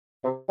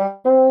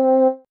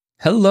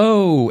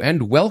Hello,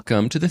 and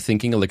welcome to the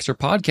Thinking Elixir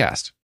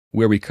podcast,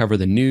 where we cover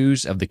the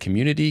news of the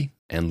community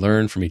and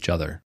learn from each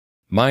other.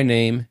 My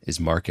name is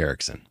Mark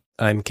Erickson.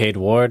 I'm Cade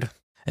Ward.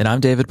 And I'm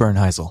David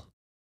Bernheisel.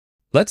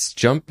 Let's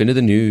jump into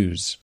the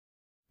news.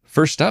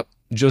 First up,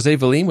 Jose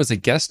Valim was a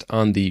guest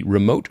on the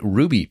Remote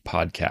Ruby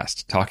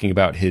podcast, talking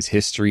about his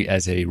history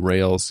as a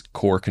Rails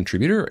core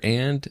contributor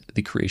and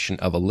the creation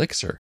of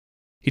Elixir.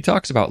 He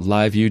talks about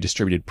LiveView,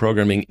 distributed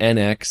programming,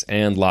 NX,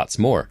 and lots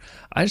more.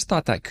 I just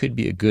thought that could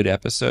be a good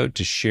episode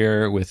to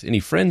share with any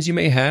friends you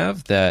may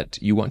have that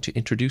you want to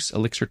introduce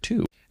Elixir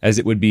to, as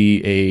it would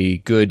be a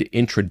good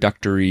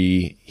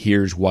introductory,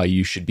 here's why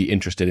you should be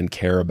interested and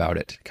care about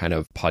it kind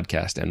of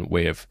podcast and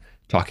way of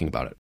talking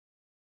about it.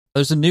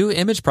 There's a new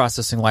image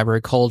processing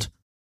library called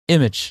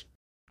Image.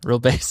 Real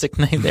basic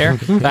name there.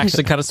 I'm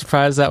actually kind of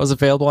surprised that was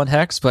available on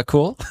Hex, but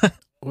cool.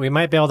 We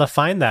might be able to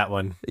find that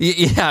one.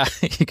 Yeah,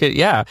 you could,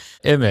 yeah.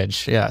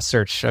 Image, yeah,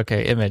 search.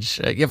 Okay, Image.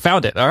 You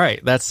found it. All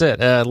right, that's it.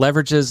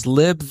 Leverages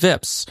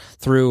libvips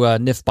through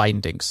NIF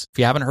bindings. If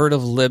you haven't heard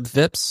of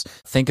libvips,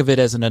 think of it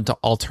as an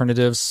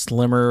alternative,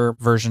 slimmer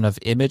version of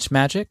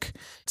ImageMagick.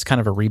 It's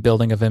kind of a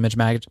rebuilding of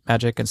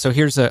ImageMagick. And so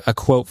here's a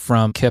quote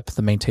from Kip,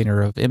 the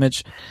maintainer of Image.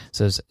 It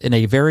says, in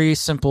a very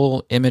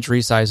simple image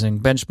resizing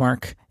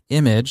benchmark,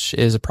 Image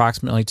is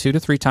approximately 2 to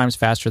 3 times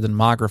faster than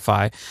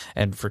Mogrify,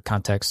 and for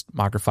context,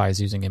 Mogrify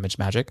is using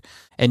ImageMagick,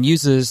 and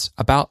uses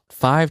about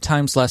 5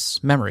 times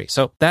less memory.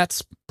 So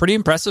that's pretty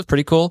impressive,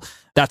 pretty cool.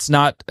 That's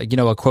not,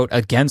 a quote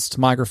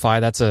against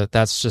Mogrify.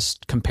 That's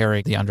just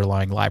comparing the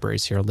underlying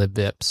libraries here,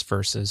 libvips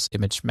versus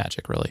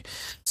ImageMagick, really.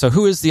 So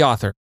who is the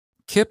author?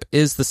 Kip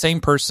is the same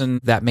person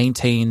that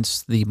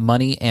maintains the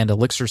Money and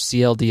Elixir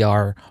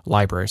CLDR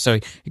library. So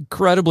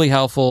incredibly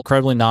helpful,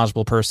 incredibly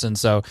knowledgeable person.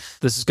 So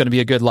this is going to be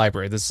a good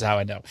library. This is how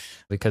I know,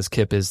 because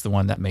Kip is the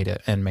one that made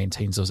it and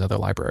maintains those other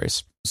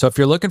libraries. So if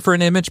you're looking for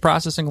an image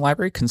processing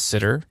library,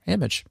 consider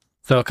Image.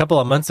 So a couple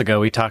of months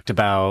ago, we talked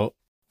about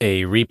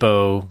a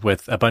repo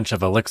with a bunch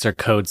of Elixir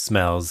code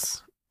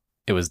smells.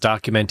 It was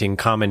documenting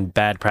common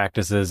bad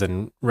practices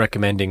and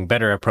recommending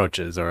better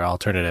approaches or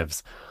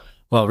alternatives.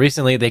 Well,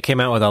 recently they came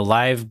out with a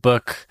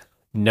LiveBook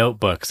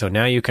notebook. So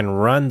now you can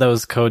run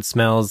those code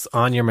smells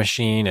on your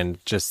machine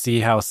and just see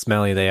how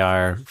smelly they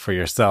are for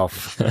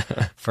yourself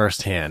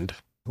firsthand.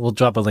 We'll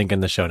drop a link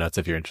in the show notes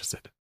if you're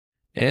interested.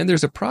 And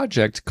there's a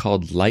project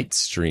called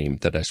Lightstream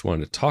that I just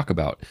wanted to talk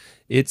about.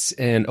 It's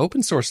an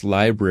open source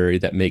library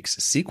that makes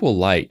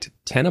SQLite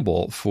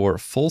tenable for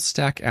full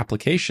stack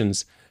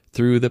applications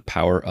through the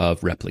power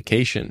of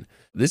replication.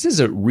 This is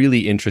a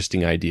really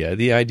interesting idea.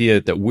 The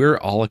idea that we're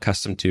all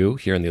accustomed to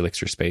here in the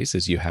Elixir space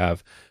is you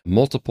have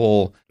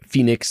multiple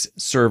Phoenix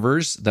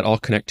servers that all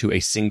connect to a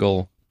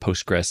single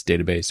Postgres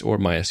database or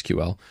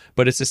MySQL,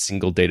 but it's a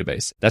single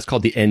database. That's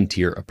called the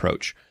N-tier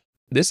approach.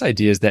 This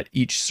idea is that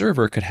each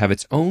server could have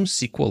its own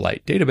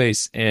SQLite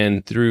database,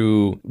 and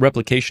through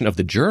replication of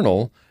the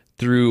journal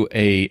through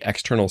a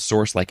external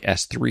source like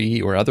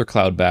S3 or other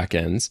cloud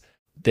backends,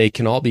 they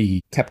can all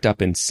be kept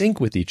up in sync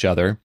with each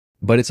other,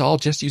 but it's all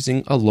just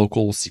using a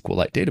local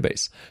SQLite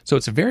database. So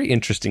it's a very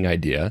interesting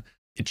idea.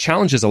 It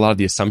challenges a lot of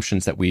the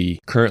assumptions that we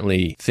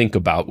currently think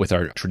about with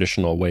our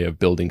traditional way of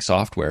building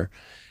software.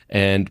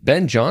 And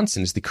Ben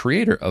Johnson is the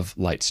creator of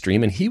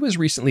Lightstream, and he was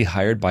recently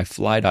hired by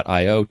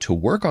Fly.io to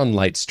work on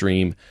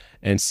Lightstream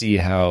and see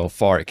how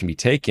far it can be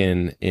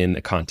taken in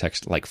a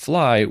context like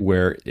Fly,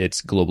 where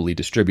it's globally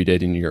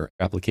distributed and your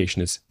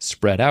application is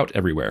spread out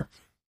everywhere.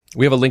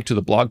 We have a link to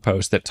the blog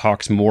post that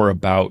talks more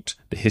about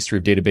the history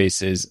of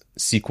databases,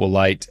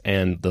 SQLite,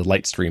 and the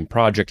Lightstream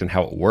project and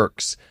how it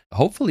works.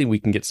 Hopefully, we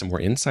can get some more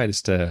insight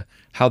as to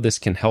how this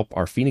can help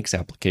our Phoenix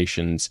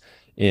applications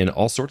in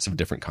all sorts of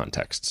different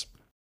contexts.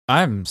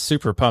 I'm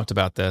super pumped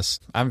about this.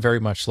 I'm very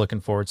much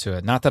looking forward to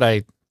it. Not that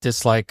I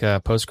dislike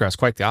Postgres,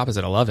 quite the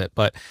opposite. I love it.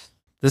 But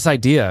this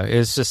idea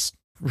is just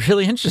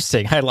really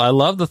interesting. I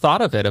love the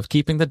thought of it, of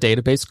keeping the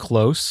database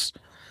close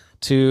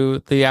to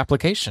the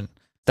application.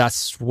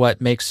 That's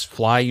what makes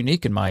Fly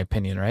unique, in my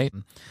opinion, right?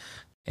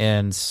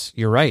 And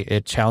you're right.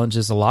 It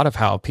challenges a lot of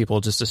how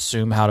people just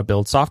assume how to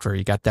build software.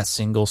 You got that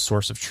single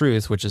source of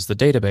truth, which is the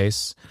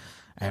database,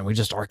 and we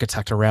just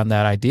architect around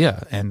that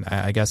idea. And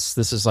I guess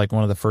this is like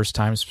one of the first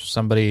times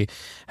somebody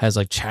has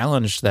like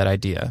challenged that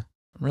idea.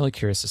 I'm really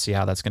curious to see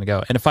how that's going to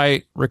go. And if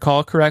I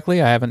recall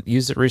correctly, I haven't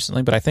used it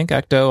recently, but I think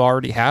Ecto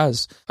already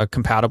has a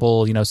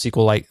compatible,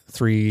 SQLite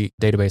 3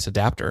 database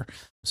adapter.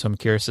 So I'm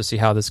curious to see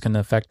how this can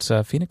affect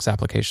Phoenix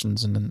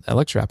applications and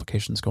Elixir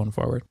applications going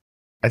forward.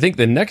 I think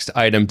the next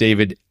item,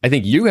 David, I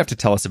think you have to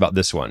tell us about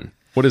this one.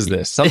 What is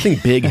this? Something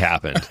big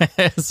happened.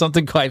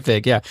 Something quite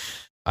big, yeah.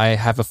 I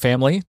have a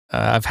family.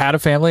 I've had a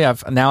family.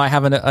 Now I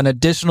have an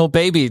additional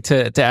baby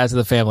to add to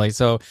the family.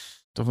 So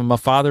I'm a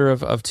father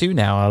of 2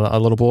 now, a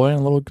little boy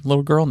and a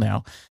little girl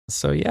now.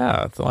 So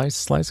yeah,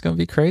 life's going to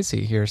be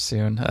crazy here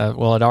soon.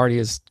 Well, it already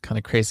is kind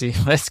of crazy.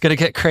 It's going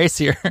to get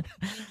crazier.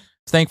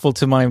 Thankful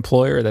to my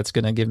employer that's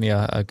going to give me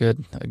a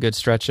good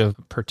stretch of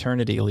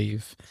paternity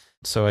leave,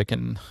 so I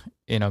can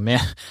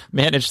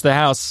manage the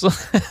house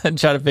and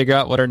try to figure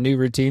out what our new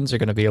routines are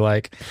going to be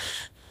like.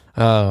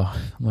 Oh,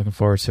 I'm looking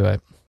forward to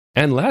it.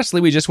 And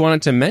lastly, we just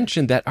wanted to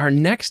mention that our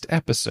next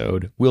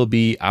episode will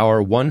be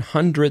our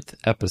 100th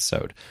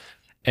episode.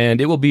 And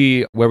it will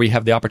be where we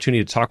have the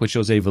opportunity to talk with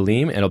Jose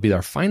Valim, and it'll be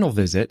our final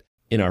visit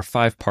in our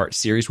 5-part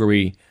series where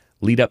we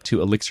lead up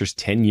to Elixir's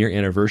 10-year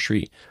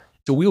anniversary.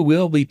 So we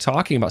will be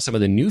talking about some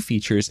of the new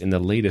features in the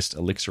latest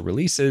Elixir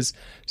releases,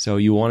 so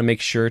you want to make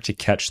sure to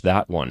catch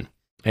that one.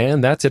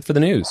 And that's it for the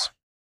news.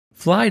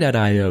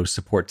 Fly.io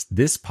supports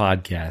this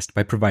podcast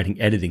by providing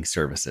editing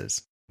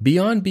services.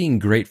 Beyond being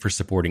great for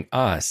supporting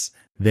us,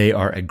 they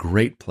are a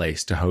great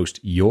place to host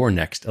your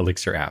next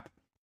Elixir app.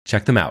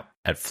 Check them out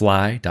at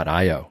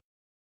fly.io.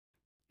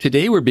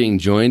 Today we're being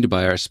joined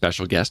by our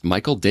special guest,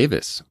 Michael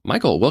Davis.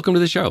 Michael, welcome to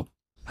the show.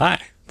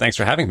 Hi, thanks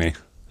for having me.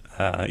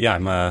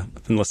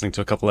 I've been listening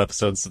to a couple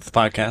episodes of the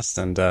podcast,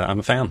 and I'm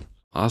a fan.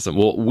 Awesome.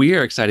 Well, we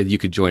are excited you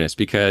could join us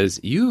because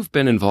you've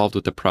been involved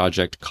with a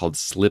project called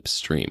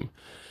Slipstream.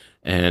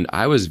 And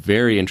I was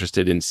very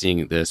interested in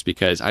seeing this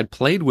because I'd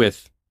played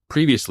with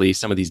previously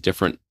some of these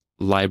different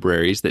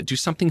libraries that do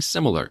something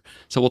similar.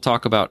 So we'll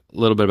talk about a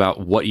little bit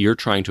about what you're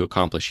trying to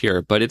accomplish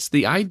here. But it's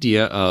the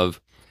idea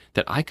of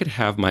that I could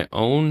have my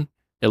own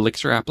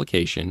Elixir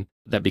application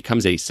that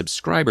becomes a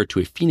subscriber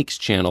to a Phoenix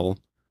channel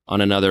on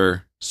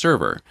another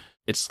server.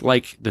 It's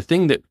like the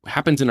thing that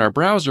happens in our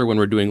browser when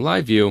we're doing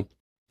live view.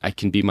 I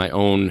can be my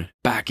own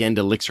back-end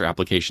Elixir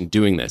application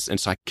doing this. And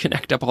so I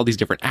connect up all these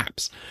different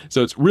apps.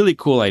 So it's a really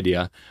cool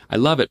idea. I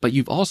love it. But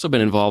you've also been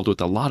involved with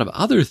a lot of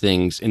other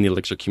things in the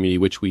Elixir community,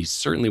 which we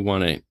certainly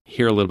want to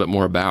hear a little bit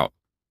more about.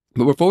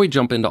 But before we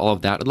jump into all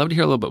of that, I'd love to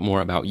hear a little bit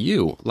more about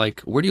you.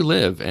 Like, where do you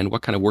live and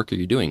what kind of work are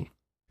you doing?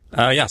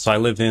 So I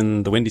live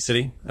in the Windy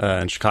City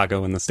in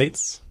Chicago in the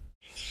States.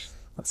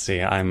 Let's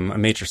see, I'm a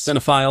major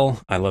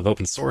cinephile. I love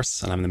open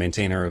source, and I'm the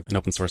maintainer of an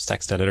open source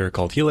text editor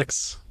called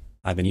Helix.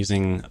 I've been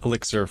using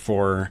Elixir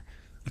for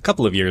a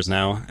couple of years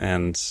now,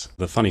 and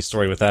the funny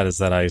story with that is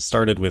that I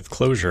started with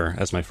Clojure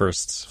as my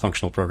first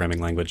functional programming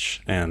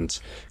language, and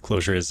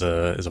Clojure is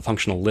a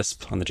functional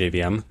Lisp on the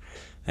JVM.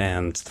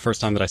 And the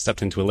first time that I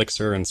stepped into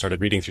Elixir and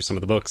started reading through some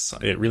of the books,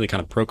 it really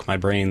kind of broke my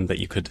brain that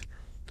you could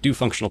do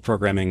functional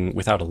programming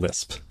without a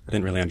Lisp. I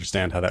didn't really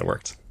understand how that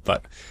worked,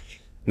 but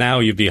now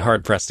you'd be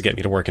hard-pressed to get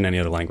me to work in any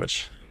other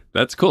language.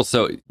 That's cool.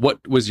 So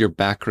what was your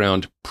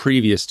background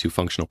previous to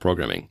functional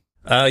programming?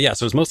 So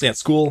it was mostly at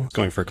school,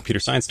 going for a computer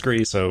science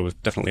degree, so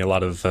definitely a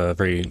lot of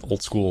very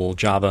old school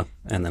Java,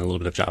 and then a little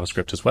bit of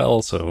JavaScript as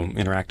well, so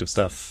interactive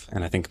stuff,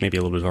 and I think maybe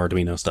a little bit of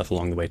Arduino stuff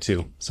along the way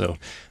too. So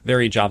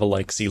very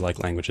Java-like,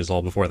 C-like languages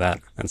all before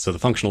that, and so the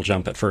functional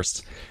jump at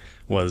first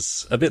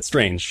was a bit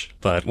strange,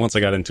 but once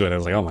I got into it, I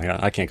was like, oh my god,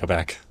 I can't go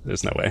back.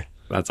 There's no way.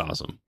 That's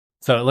awesome.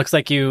 So it looks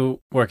like you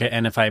work at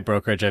NFI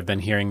Brokerage. I've been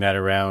hearing that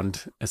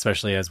around,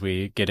 especially as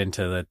we get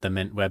into the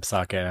Mint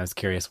WebSocket. I was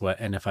curious what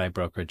NFI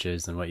Brokerage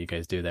is and what you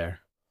guys do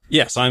there.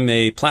 Yes, I'm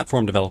a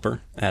platform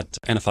developer at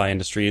NFI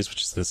Industries,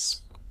 which is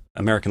this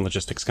American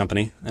logistics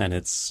company, and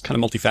it's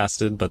kind of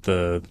multifaceted, but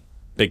the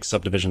big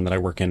subdivision that I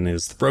work in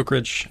is the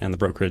brokerage, and the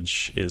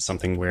brokerage is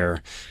something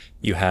where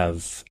you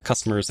have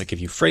customers that give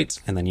you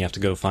freight, and then you have to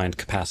go find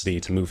capacity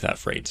to move that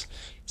freight.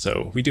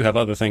 So we do have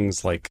other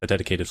things like a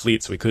dedicated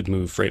fleet, so we could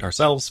move freight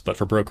ourselves, but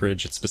for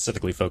brokerage, it's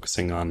specifically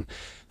focusing on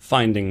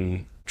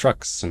finding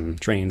trucks and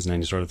trains and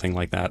any sort of thing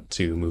like that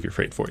to move your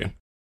freight for you.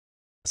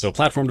 So a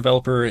platform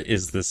developer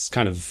is this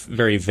kind of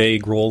very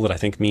vague role that I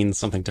think means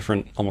something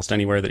different almost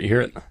anywhere that you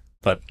hear it.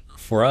 But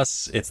for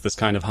us, it's this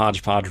kind of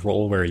hodgepodge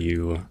role where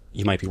you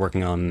might be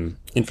working on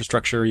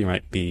infrastructure, you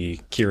might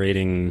be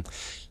curating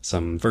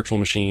some virtual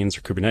machines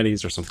or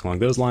Kubernetes or something along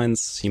those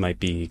lines. You might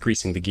be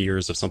greasing the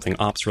gears of something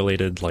ops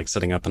related, like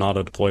setting up an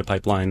auto deploy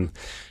pipeline.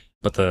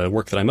 But the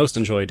work that I most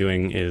enjoy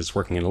doing is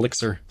working in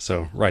Elixir,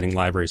 so writing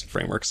libraries and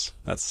frameworks.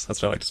 That's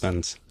what I like to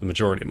spend the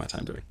majority of my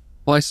time doing.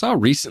 Well, I saw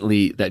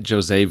recently that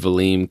Jose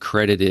Valim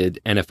credited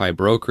NFI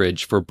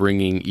Brokerage for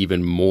bringing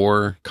even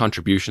more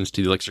contributions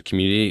to the Elixir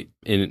community.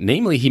 And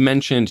namely, he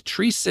mentioned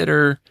Tree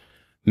Sitter,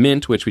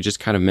 Mint, which we just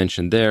kind of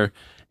mentioned there,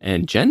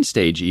 and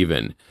GenStage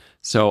even.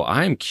 So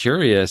I'm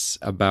curious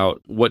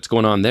about what's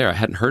going on there. I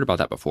hadn't heard about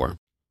that before.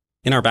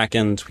 In our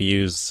backend, we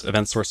use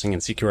event sourcing in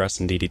CQRS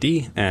and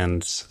DDD,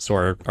 and so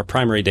our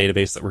primary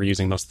database that we're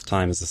using most of the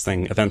time is this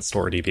thing, Event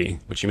Store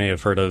DB, which you may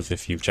have heard of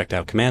if you've checked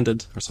out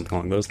Commanded or something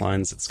along those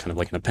lines. It's kind of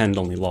like an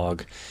append-only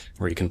log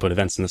where you can put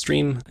events in the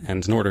stream,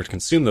 and in order to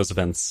consume those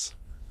events,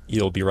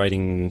 you'll be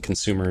writing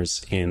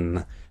consumers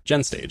in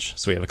GenStage.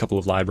 So we have a couple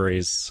of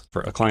libraries,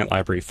 for a client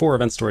library for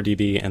Event Store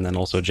DB, and then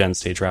also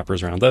GenStage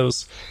wrappers around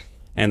those,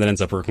 and that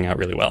ends up working out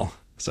really well.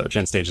 So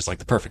GenStage is like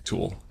the perfect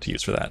tool to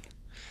use for that.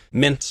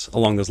 Mint,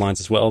 along those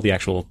lines as well, the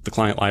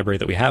client library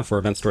that we have for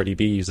Event Store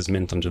DB uses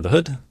Mint under the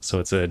hood.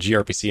 So it's a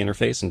gRPC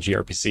interface, and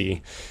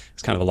gRPC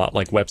is kind of a lot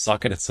like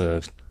WebSocket. It's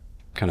a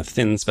kind of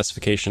thin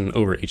specification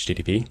over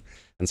HTTP.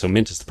 And so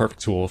Mint is the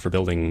perfect tool for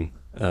building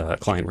a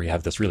client where you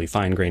have this really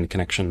fine-grained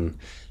connection.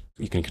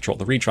 You can control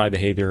the retry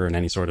behavior and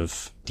any sort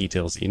of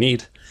details that you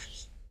need.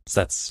 So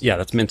that's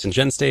Mint and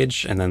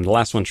GenStage. And then the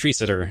last one,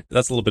 TreeSitter,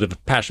 that's a little bit of a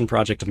passion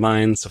project of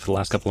mine. So for the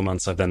last couple of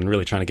months, I've been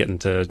really trying to get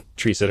into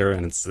TreeSitter,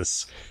 and it's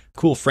this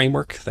cool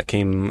framework that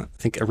came, I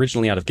think,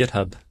 originally out of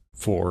GitHub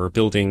for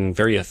building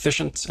very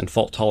efficient and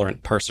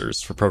fault-tolerant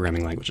parsers for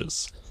programming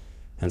languages.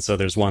 And so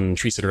there's one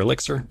TreeSitter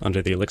Elixir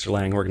under the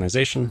ElixirLang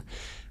organization,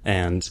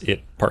 and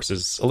it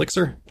parses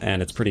Elixir,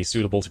 and it's pretty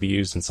suitable to be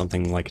used in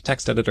something like a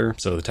text editor.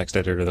 So the text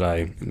editor that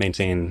I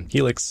maintain,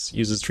 Helix,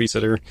 uses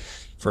TreeSitter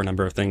for a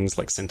number of things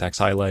like syntax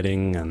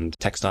highlighting and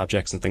text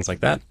objects and things like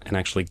that. And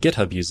actually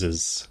GitHub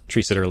uses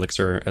TreeSitter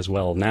Elixir as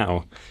well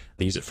now.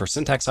 They use it for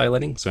syntax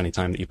highlighting. So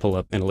anytime that you pull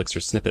up an Elixir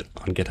snippet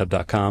on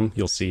github.com,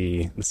 you'll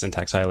see the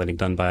syntax highlighting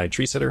done by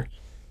TreeSitter.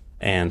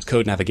 And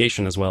code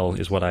navigation as well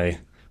is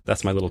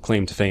that's my little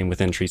claim to fame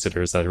within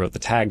TreeSitter, is that I wrote the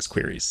tags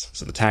queries.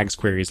 So the tags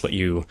queries let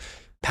you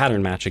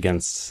pattern match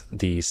against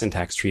the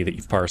syntax tree that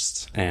you've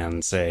parsed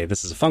and say,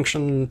 this is a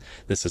function,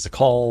 this is a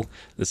call,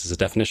 this is a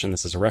definition,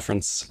 this is a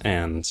reference.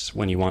 And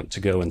when you want to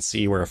go and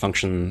see where a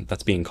function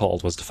that's being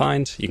called was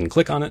defined, you can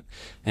click on it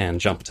and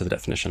jump to the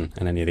definition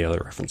and any of the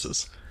other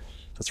references.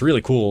 That's a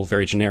really cool,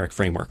 very generic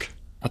framework.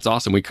 That's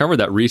awesome. We covered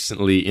that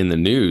recently in the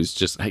news,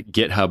 just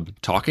GitHub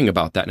talking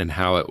about that and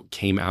how it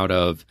came out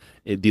of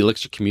the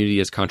Elixir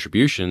community as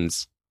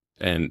contributions.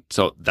 And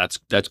so that's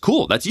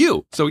cool. That's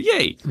you. So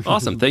yay.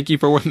 Awesome. Thank you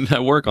for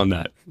that work on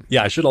that.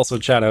 Yeah, I should also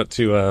shout out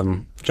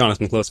to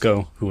Jonathan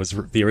Klosko, who was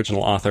the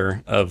original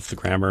author of the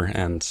grammar.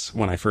 And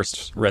when I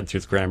first read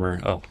through the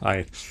grammar,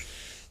 I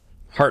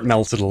heart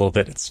melted a little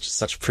bit. It's just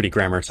such a pretty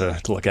grammar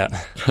to look at.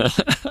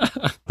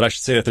 But I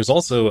should say that there's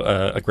also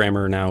a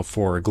grammar now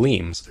for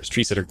Gleam. So there's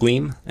TreeSitter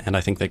Gleam, and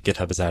I think that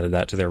GitHub has added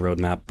that to their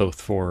roadmap,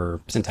 both for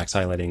syntax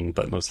highlighting,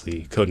 but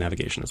mostly code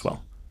navigation as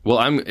well. Well,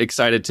 I'm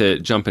excited to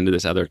jump into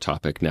this other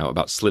topic now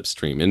about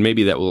Slipstream, and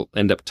maybe that will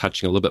end up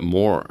touching a little bit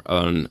more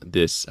on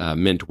this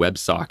Mint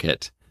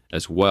WebSocket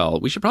as well.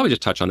 We should probably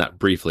just touch on that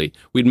briefly.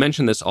 We'd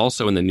mentioned this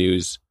also in the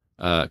news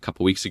a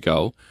couple weeks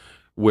ago,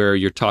 where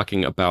you're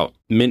talking about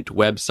Mint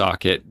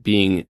WebSocket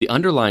being the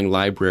underlying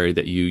library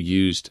that you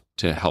used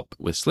to help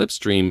with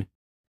Slipstream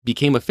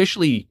became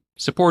officially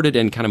supported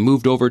and kind of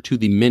moved over to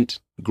the Mint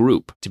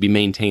group to be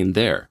maintained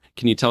there.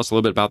 Can you tell us a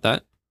little bit about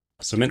that?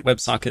 So Mint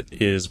WebSocket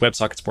is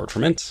WebSocket support for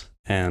Mint.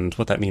 And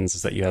what that means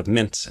is that you have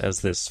Mint as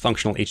this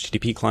functional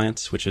HTTP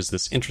client, which is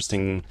this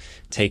interesting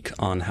take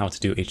on how to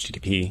do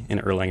HTTP in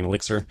Erlang and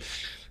Elixir.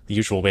 The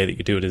usual way that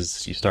you do it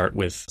is you start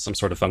with some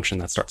sort of function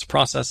that starts a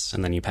process,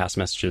 and then you pass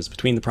messages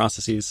between the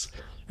processes.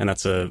 And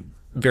that's a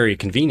very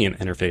convenient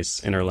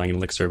interface in Erlang and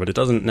Elixir, but it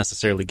doesn't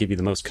necessarily give you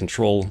the most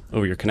control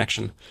over your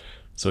connection.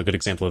 So a good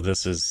example of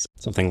this is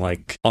something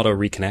like auto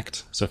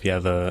reconnect. So if you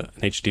have an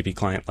HTTP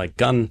client like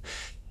Gun,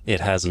 it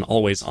has an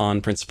always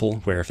on principle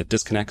where if it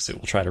disconnects, it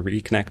will try to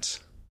reconnect.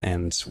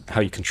 And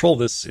how you control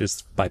this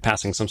is by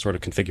passing some sort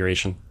of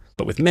configuration.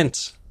 But with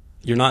Mint,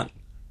 you're not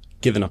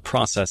given a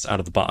process out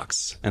of the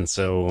box. And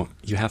so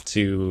you have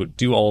to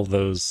do all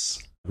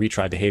those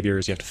retry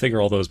behaviors. You have to figure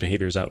all those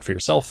behaviors out for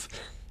yourself.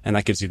 And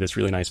that gives you this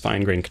really nice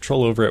fine-grained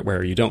control over it,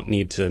 where you don't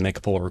need to make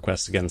a pull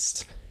request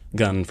against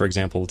Gun, for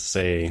example, to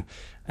say,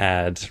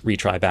 add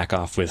retry back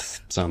off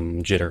with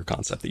some jitter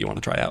concept that you want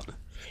to try out.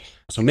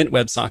 So Mint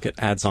WebSocket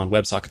adds on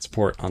WebSocket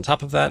support on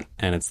top of that,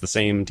 and it's the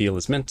same deal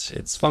as Mint.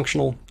 It's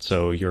functional,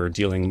 so you're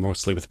dealing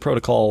mostly with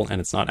protocol, and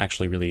it's not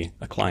actually really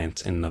a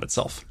client in and of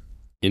itself.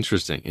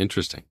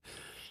 Interesting.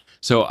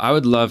 So I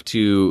would love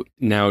to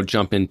now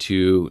jump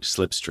into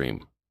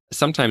Slipstream.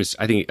 Sometimes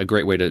I think a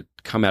great way to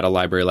come at a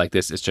library like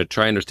this is to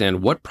try and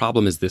understand what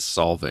problem is this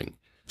solving.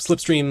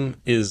 Slipstream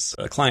is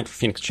a client for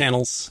Phoenix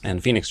channels,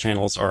 and Phoenix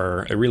channels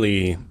are a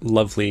really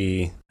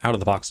lovely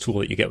out-of-the-box tool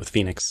that you get with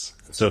Phoenix.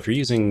 So if you're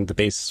using the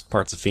base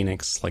parts of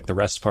Phoenix, like the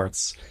REST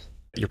parts,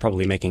 you're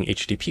probably making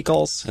HTTP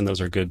calls, and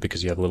those are good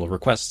because you have a little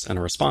request and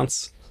a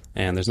response,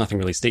 and there's nothing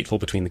really stateful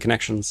between the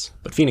connections.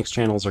 But Phoenix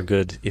channels are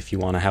good if you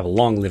want to have a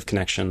long-lived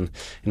connection,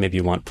 and maybe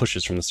you want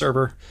pushes from the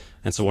server.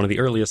 And so one of the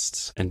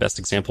earliest and best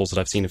examples that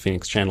I've seen of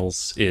Phoenix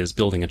channels is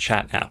building a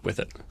chat app with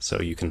it. So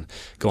you can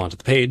go onto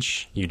the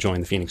page, you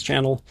join the Phoenix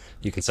channel,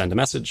 you can send a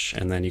message,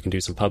 and then you can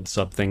do some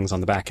pub/sub things on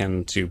the back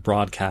end to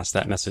broadcast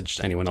that message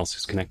to anyone else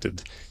who's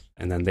connected.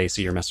 And then they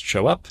see your message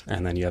show up,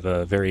 and then you have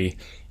a very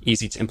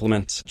easy to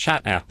implement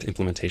chat app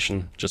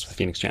implementation just with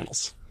Phoenix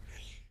channels.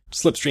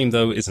 Slipstream,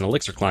 though, is an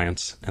Elixir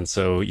client, and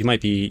so you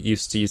might be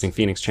used to using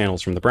Phoenix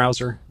channels from the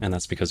browser, and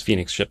that's because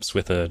Phoenix ships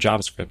with a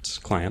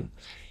JavaScript client.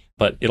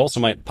 But it also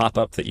might pop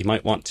up that you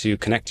might want to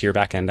connect to your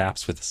backend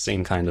apps with the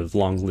same kind of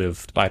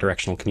long-lived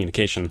bidirectional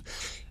communication.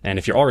 And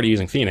if you're already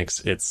using Phoenix,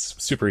 it's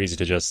super easy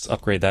to just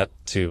upgrade that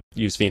to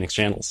use Phoenix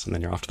channels, and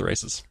then you're off to the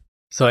races.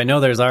 So I know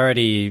there's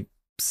already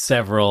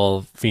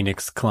several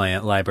Phoenix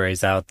client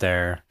libraries out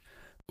there.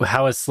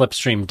 How is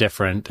Slipstream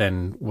different,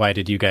 and why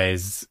did you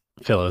guys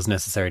feel it was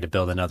necessary to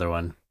build another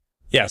one?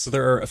 Yeah, so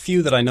there are a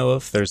few that I know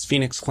of. There's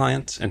Phoenix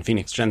Client and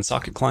Phoenix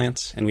GenSocket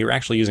Client, and we were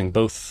actually using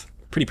both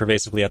pretty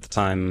pervasively at the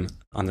time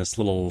on this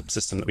little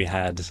system that we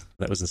had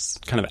that was this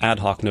kind of ad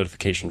hoc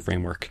notification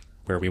framework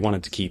where we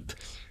wanted to keep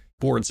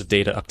boards of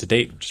data up to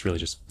date, which is really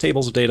just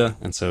tables of data.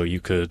 And so you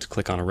could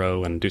click on a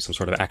row and do some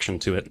sort of action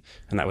to it,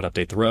 and that would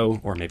update the row,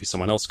 or maybe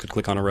someone else could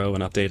click on a row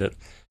and update it,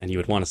 and you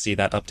would want to see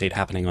that update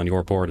happening on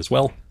your board as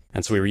well.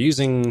 And so we were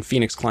using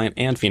Phoenix Client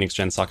and Phoenix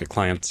GenSocket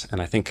Client,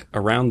 and I think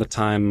around the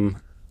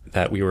time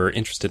that we were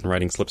interested in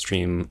writing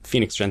Slipstream,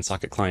 Phoenix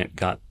GenSocket Client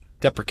got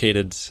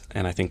deprecated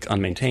and I think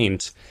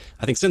unmaintained.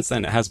 I think since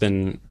then it has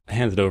been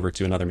handed over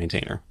to another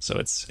maintainer, so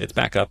it's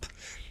back up.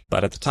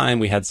 But at the time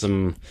we had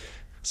some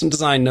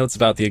design notes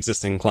about the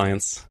existing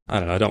clients. I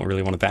don't know, I don't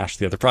really want to bash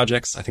the other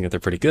projects. I think that they're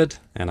pretty good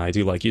and I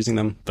do like using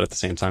them, but at the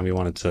same time we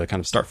wanted to kind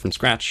of start from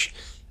scratch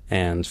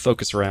and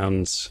focus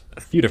around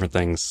a few different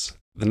things.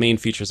 The main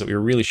features that we were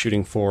really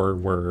shooting for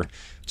were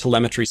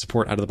telemetry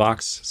support out of the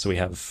box. So we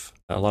have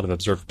a lot of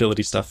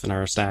observability stuff in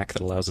our stack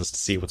that allows us to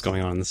see what's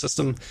going on in the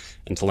system,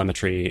 and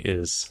telemetry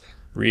is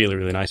really,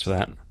 really nice for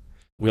that.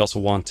 We also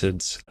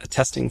wanted a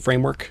testing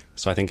framework.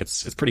 So I think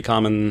it's pretty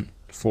common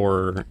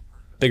for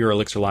bigger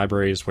Elixir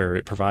libraries where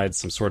it provides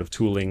some sort of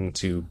tooling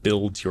to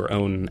build your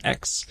own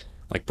X.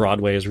 Like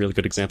Broadway is a really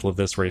good example of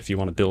this, where if you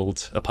want to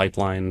build a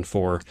pipeline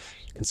for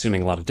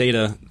consuming a lot of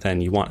data,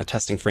 then you want a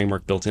testing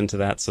framework built into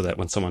that so that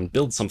when someone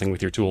builds something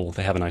with your tool,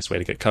 they have a nice way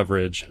to get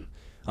coverage and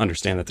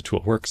understand that the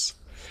tool works.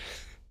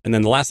 And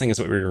then the last thing is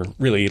that we were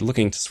really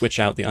looking to switch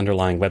out the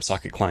underlying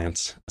WebSocket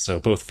client. So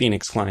both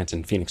Phoenix Client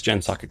and Phoenix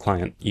GenSocket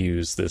Client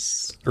use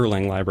this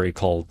Erlang library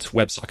called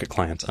WebSocket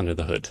Client under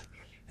the hood.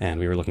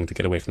 And we were looking to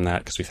get away from that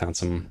because we found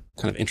some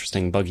kind of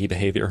interesting buggy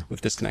behavior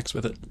with disconnects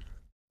with it.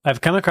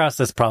 I've come across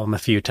this problem a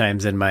few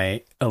times in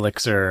my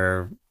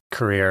Elixir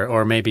career,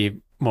 or maybe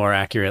more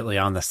accurately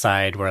on the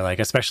side, where like,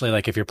 especially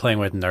like if you're playing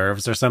with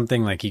nerves or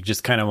something, like you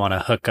just kind of want to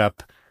hook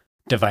up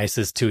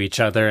devices to each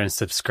other and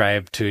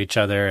subscribe to each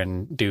other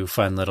and do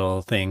fun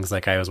little things.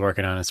 Like I was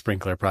working on a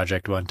sprinkler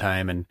project one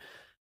time, and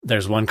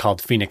there's one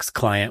called Phoenix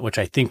Client, which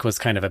I think was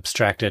kind of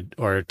abstracted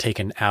or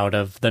taken out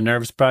of the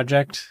Nerves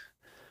project.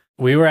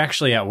 We were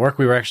actually at work,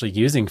 we were actually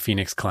using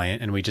Phoenix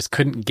Client, and we just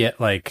couldn't get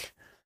like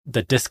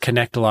the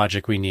disconnect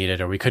logic we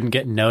needed, or we couldn't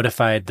get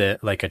notified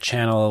that like a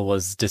channel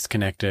was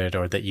disconnected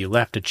or that you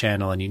left a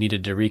channel and you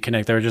needed to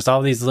reconnect. There were just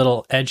all these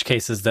little edge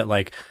cases that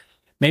like,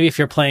 maybe if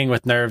you're playing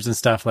with nerves and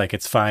stuff, like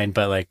it's fine,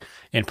 but like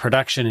in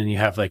production and you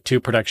have like two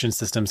production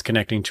systems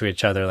connecting to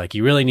each other, like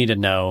you really need to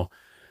know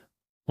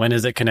when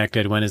is it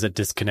connected, when is it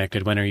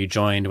disconnected, when are you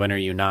joined, when are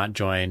you not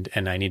joined,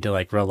 and I need to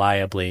like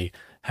reliably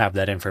have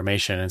that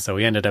information. And so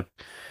we ended up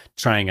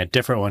trying a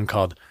different one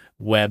called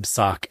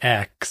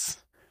WebSockX,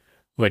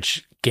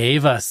 which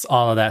gave us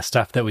all of that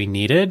stuff that we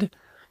needed,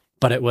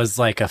 but it was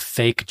like a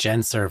fake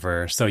gen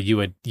server. So you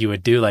would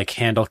do like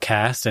handle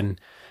cast and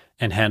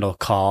handle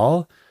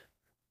call.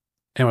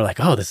 And we're like,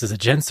 oh, this is a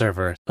gen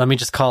server. Let me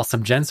just call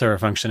some gen server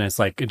function. And it's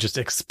like, it just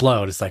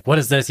explodes. It's like, what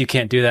is this? You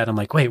can't do that. I'm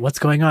like, wait, what's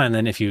going on? And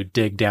then if you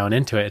dig down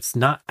into it, it's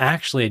not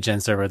actually a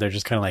gen server. They're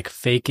just kind of like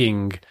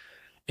faking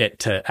it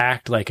to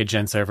act like a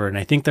gen server. And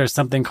I think there's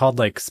something called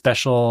like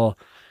special,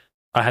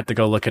 I had to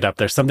go look it up.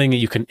 There's something that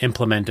you can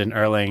implement in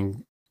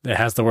Erlang that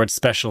has the word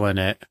special in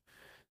it.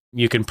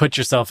 You can put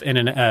yourself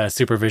in a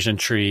supervision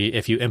tree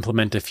if you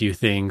implement a few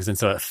things. And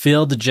so it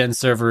filled gen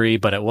server-y,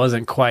 but it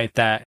wasn't quite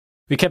that.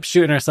 We kept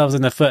shooting ourselves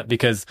in the foot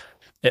because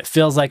it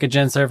feels like a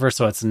gen server,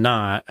 so it's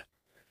not.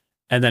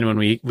 And then when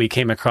we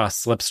came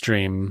across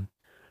Slipstream,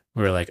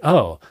 we were like,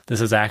 oh, this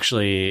is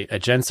actually a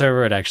gen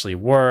server. It actually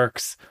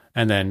works.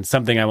 And then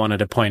something I wanted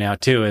to point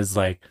out too is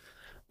like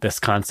this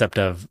concept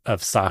of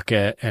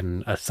socket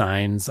and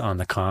assigns on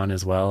the con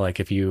as well. Like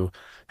if you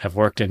have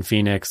worked in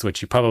Phoenix,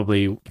 which you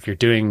probably, if you're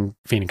doing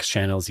Phoenix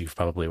channels, you've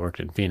probably worked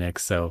in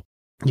Phoenix. So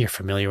you're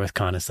familiar with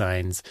con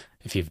assigns.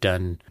 If you've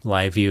done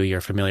live view,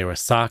 you're familiar with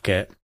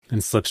socket. And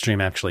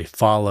Slipstream actually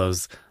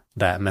follows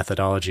that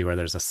methodology where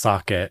there's a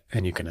socket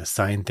and you can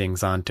assign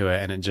things onto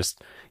it, and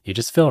you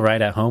just feel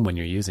right at home when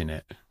you're using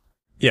it.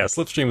 Yeah,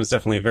 Slipstream was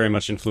definitely very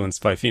much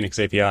influenced by Phoenix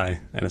API,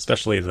 and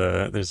especially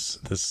there's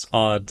this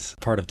odd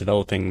part of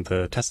developing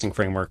the testing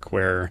framework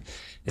where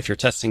if you're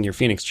testing your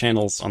Phoenix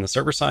channels on the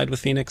server side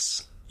with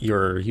Phoenix,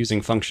 you're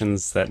using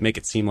functions that make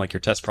it seem like your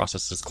test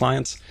process is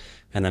client.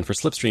 And then for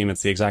Slipstream,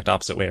 it's the exact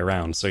opposite way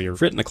around. So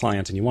you've written a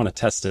client and you want to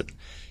test it.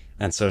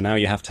 And so now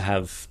you have to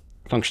have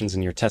functions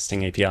in your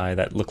testing API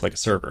that look like a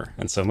server.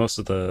 And so most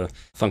of the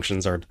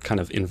functions are kind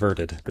of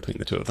inverted between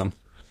the two of them.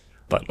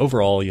 But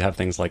overall, you have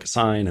things like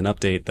assign and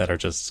update that are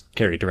just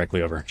carried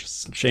directly over,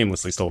 just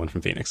shamelessly stolen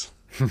from Phoenix.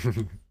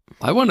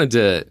 I wanted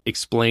to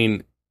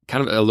explain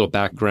kind of a little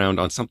background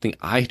on something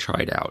I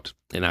tried out,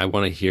 and I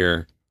want to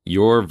hear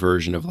your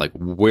version of like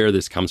where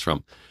this comes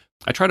from.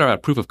 I tried out a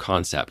proof of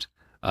concept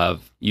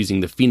of using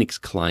the Phoenix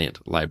client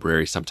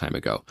library some time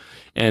ago.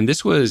 And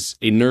this was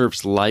a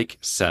Nerves-like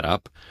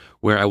setup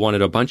where I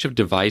wanted a bunch of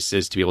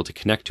devices to be able to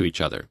connect to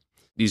each other.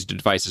 These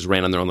devices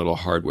ran on their own little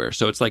hardware.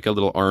 So it's like a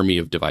little army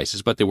of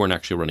devices, but they weren't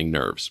actually running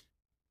Nerves.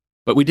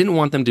 But we didn't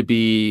want them to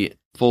be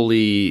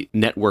fully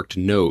networked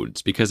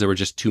nodes because there were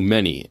just too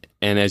many.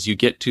 And as you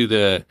get to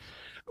the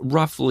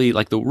roughly,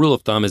 like the rule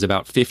of thumb is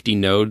about 50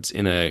 nodes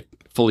in a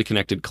fully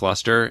connected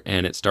cluster,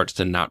 and it starts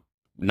to not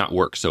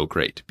work so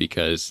great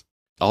because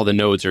all the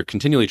nodes are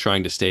continually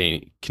trying to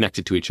stay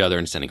connected to each other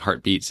and sending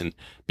heartbeats. And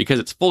because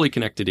it's fully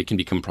connected, it can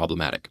become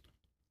problematic.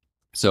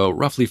 So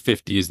roughly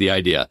 50 is the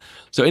idea.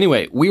 So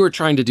anyway, we were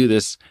trying to do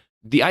this.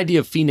 The idea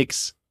of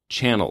Phoenix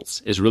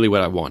channels is really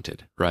what I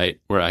wanted, right?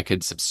 Where I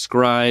could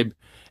subscribe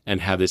and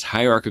have this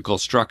hierarchical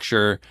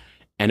structure,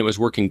 and it was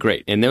working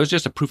great. And there was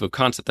just a proof of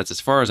concept. That's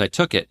as far as I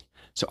took it.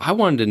 So I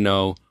wanted to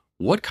know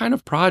what kind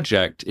of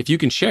project, if you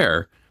can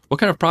share, what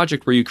kind of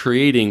project were you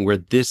creating where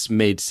this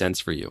made sense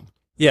for you?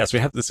 Yes, we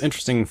have this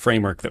interesting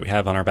framework that we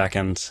have on our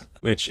backend,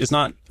 which is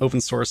not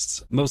open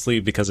sourced, mostly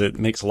because it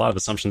makes a lot of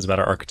assumptions about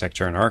our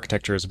architecture, and our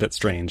architecture is a bit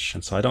strange.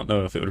 And so I don't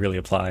know if it would really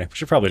apply. We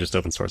should probably just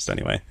open source it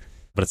anyway.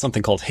 But it's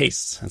something called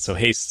Haste. And so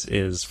Haste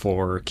is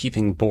for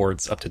keeping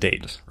boards up to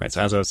date, right?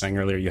 So as I was saying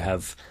earlier, you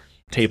have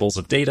tables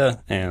of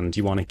data and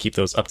you want to keep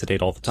those up to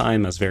date all the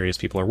time as various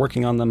people are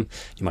working on them.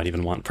 You might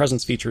even want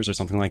presence features or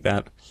something like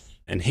that.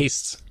 And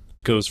Haste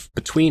goes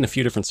between a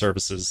few different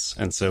services.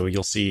 And so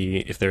you'll see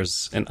if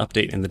there's an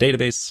update in the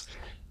database,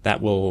 that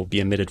will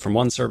be emitted from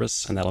one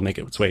service and that'll make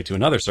its way to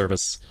another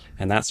service.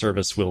 And that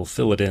service will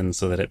fill it in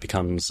so that it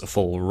becomes a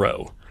full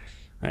row.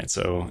 Right,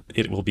 so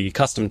it will be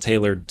custom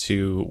tailored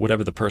to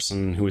whatever the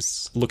person who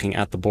is looking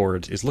at the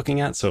board is looking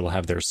at. So it'll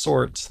have their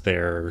sort,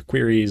 their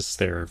queries,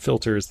 their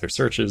filters, their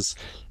searches,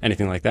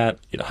 anything like that.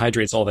 It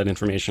hydrates all that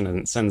information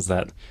and sends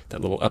that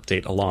little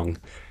update along.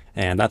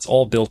 And that's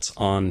all built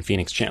on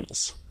Phoenix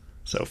channels.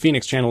 So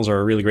Phoenix channels are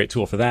a really great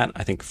tool for that.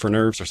 I think for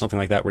nerves or something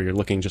like that, where you're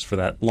looking just for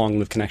that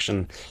long-lived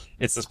connection,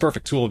 it's this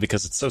perfect tool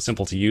because it's so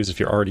simple to use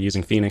if you're already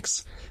using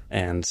Phoenix.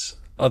 And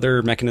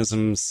other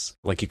mechanisms,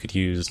 like you could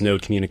use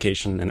node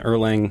communication and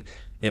Erlang,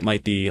 it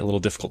might be a little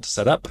difficult to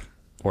set up,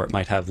 or it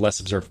might have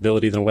less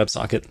observability than a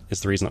WebSocket,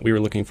 is the reason that we were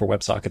looking for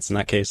WebSockets in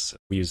that case.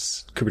 We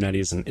use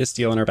Kubernetes and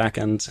Istio in our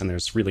backend, and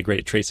there's really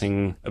great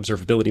tracing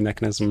observability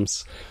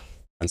mechanisms.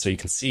 And so you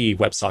can see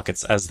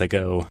WebSockets as they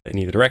go in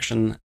either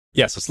direction.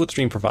 Yeah, so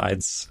Slipstream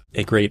provides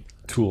a great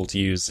tool to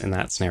use in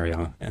that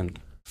scenario. And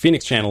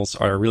Phoenix channels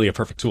are really a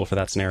perfect tool for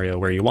that scenario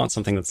where you want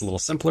something that's a little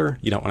simpler.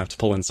 You don't want to have to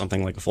pull in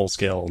something like a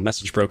full-scale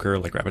message broker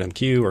like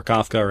RabbitMQ or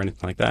Kafka or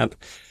anything like that.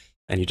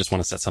 And you just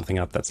want to set something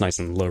up that's nice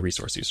and low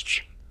resource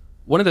usage.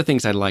 One of the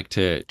things I'd like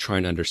to try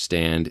and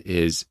understand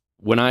is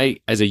when I,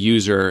 as a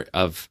user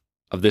of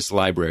this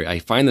library, I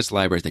find this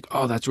library, I think,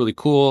 oh, that's really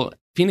cool.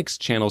 Phoenix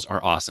channels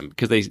are awesome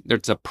because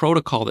there's a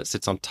protocol that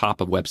sits on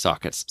top of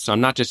WebSockets. So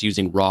I'm not just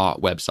using raw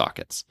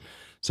WebSockets.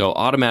 So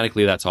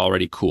automatically that's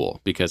already cool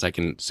because I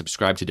can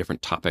subscribe to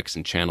different topics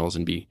and channels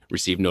and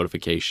receive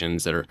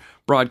notifications that are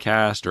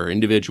broadcast or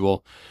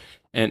individual.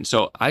 And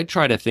so I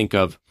try to think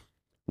of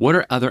what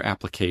are other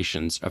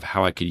applications of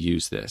how I could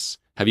use this?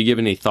 Have you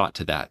given any thought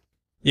to that?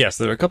 Yes,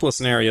 there are a couple of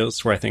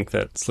scenarios where I think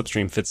that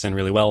Slipstream fits in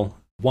really well.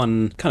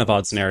 One kind of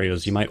odd scenario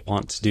is you might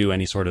want to do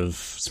any sort of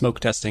smoke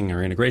testing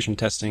or integration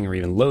testing or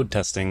even load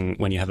testing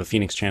when you have a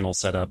Phoenix channel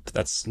set up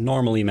that's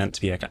normally meant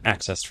to be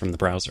accessed from the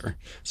browser.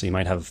 So you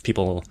might have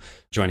people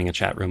joining a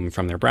chat room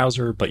from their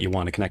browser, but you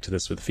want to connect to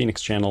this with a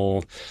Phoenix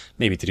channel,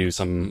 maybe to do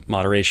some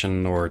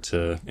moderation or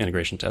to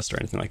integration test or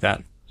anything like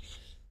that.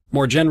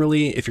 More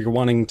generally, if you're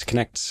wanting to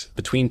connect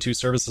between two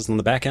services on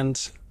the back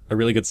end, a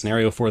really good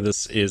scenario for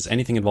this is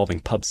anything involving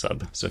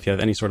PubSub. So if you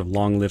have any sort of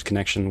long-lived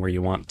connection where you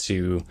want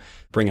to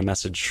bring a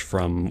message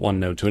from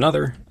one node to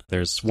another,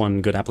 there's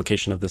one good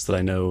application of this that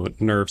I know,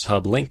 Nerves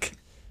Hub Link,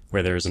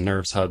 where there's a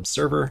Nerves Hub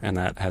server, and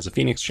that has a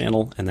Phoenix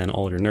channel, and then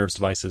all your Nerves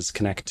devices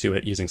connect to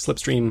it using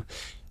Slipstream,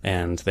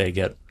 and they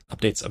get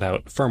updates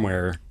about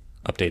firmware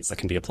updates that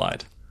can be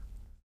applied.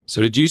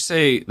 So did you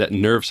say that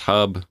Nerves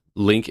Hub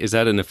Link, is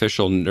that an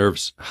official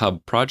Nerves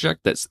Hub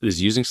project that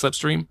is using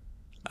Slipstream?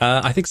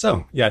 I think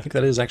so. Yeah, I think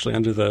that is actually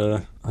under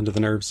the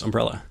Nerves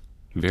umbrella.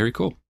 Very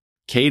cool.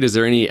 Kate, is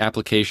there any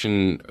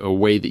application or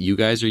way that you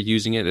guys are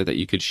using it or that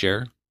you could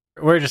share?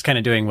 We're just kind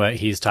of doing what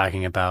he's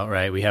talking about,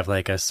 right? We have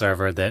like a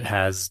server that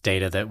has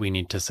data that we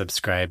need to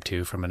subscribe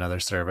to from another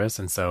service.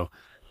 And so,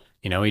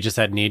 we just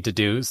need to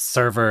do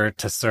server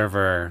to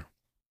server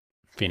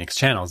Phoenix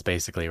channels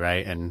basically,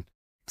 right? And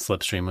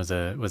Slipstream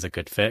was a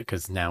good fit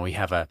because now we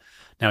have a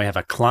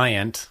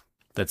client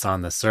that's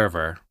on the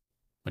server,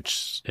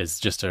 which is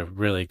just a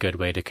really good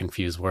way to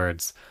confuse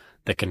words,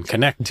 that can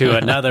connect to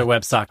another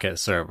WebSocket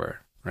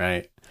server,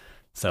 right?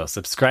 So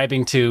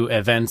subscribing to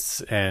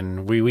events,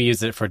 and we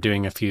use it for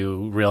doing a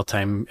few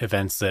real-time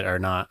events that are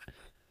not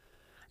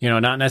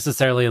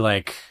necessarily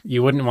like,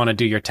 you wouldn't want to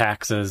do your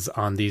taxes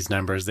on these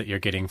numbers that you're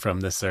getting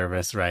from the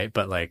service, right?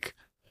 But like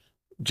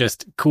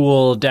just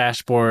cool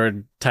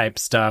dashboard type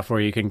stuff where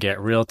you can get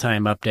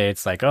real-time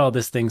updates like, oh,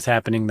 this thing's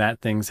happening,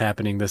 that thing's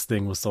happening, this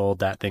thing was sold,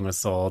 that thing was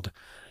sold.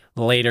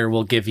 Later,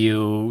 we'll give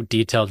you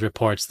detailed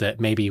reports that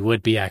maybe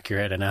would be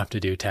accurate enough to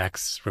do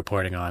tax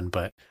reporting on.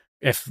 But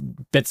if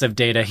bits of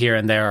data here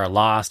and there are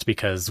lost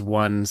because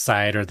one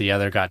side or the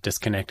other got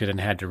disconnected and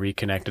had to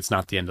reconnect, it's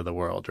not the end of the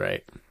world,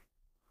 right?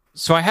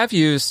 So I have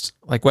used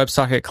like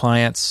WebSocket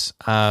clients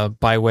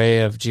by way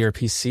of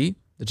gRPC,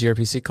 the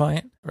gRPC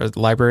client or the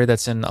library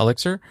that's in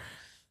Elixir.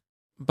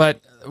 But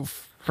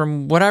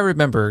from what I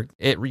remember,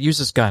 it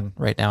uses Gun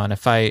right now, and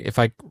if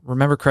I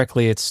remember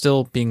correctly, it's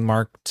still being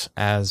marked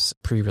as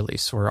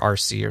pre-release or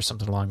RC or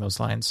something along those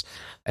lines.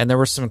 And there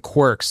were some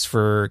quirks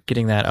for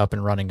getting that up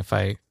and running.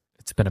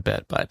 It's been a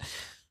bit, but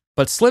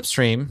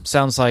Slipstream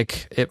sounds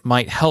like it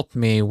might help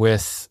me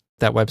with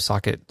that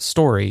WebSocket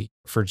story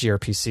for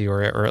gRPC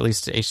or at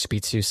least the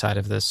HTTP2 side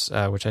of this,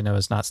 which I know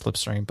is not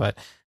Slipstream. But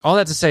all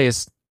that to say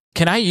is,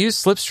 can I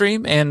use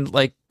Slipstream and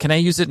can I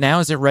use it now?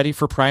 Is it ready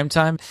for prime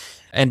time?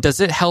 And does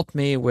it help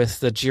me with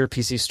the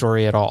gRPC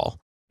story at all?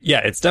 Yeah,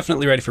 it's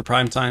definitely ready for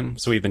prime time.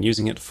 So we've been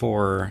using it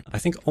for, I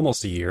think,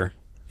 almost a year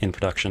in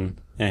production.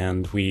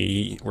 And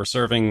we were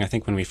serving, I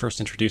think when we first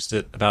introduced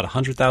it, about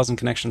 100,000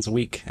 connections a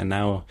week. And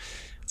now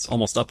it's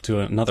almost up to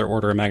another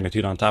order of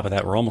magnitude on top of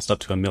that. We're almost up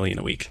to 1 million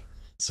a week.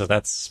 So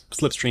that's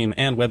Slipstream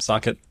and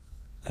WebSocket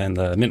and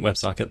the Mint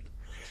WebSocket.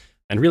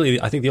 And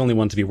really, I think the only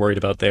one to be worried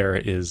about there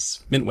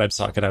is Mint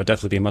WebSocket. I would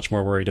definitely be much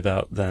more worried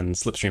about than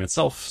Slipstream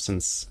itself,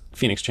 since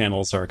Phoenix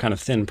channels are a kind of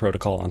thin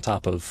protocol on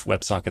top of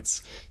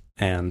WebSockets.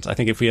 And I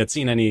think if we had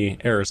seen any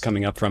errors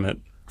coming up from it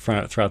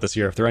throughout this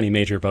year, if there are any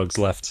major bugs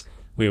left,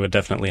 we would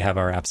definitely have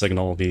our app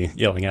signal be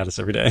yelling at us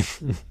every day.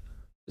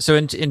 So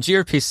in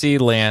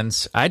gRPC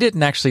lands, I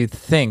didn't actually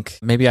think,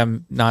 maybe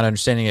I'm not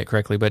understanding it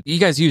correctly, but you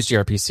guys use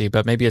gRPC,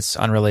 but maybe it's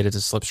unrelated to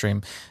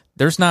Slipstream.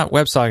 There's not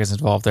WebSockets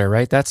involved there,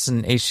 right? That's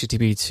an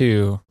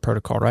HTTP2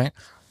 protocol, right?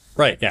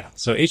 Right, yeah.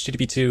 So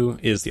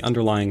HTTP2 is the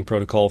underlying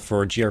protocol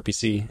for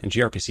gRPC, and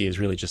gRPC is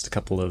really just a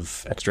couple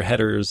of extra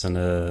headers and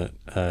a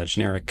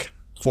generic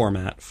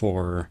format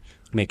for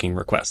making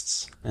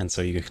requests. And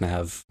so you can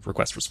have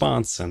request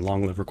response and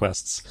long-lived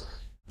requests,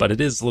 but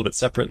it is a little bit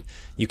separate.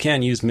 You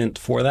can use Mint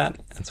for that,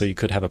 and so you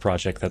could have a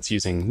project that's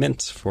using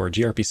Mint for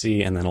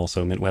gRPC and then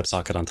also Mint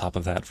WebSocket on top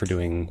of that for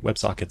doing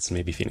WebSockets and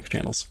maybe Phoenix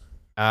channels.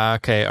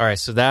 Okay, all right.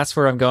 So that's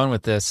where I'm going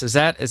with this. Is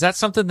that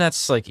something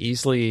that's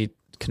easily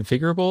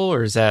configurable,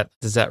 or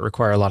does that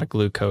require a lot of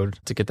glue code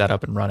to get that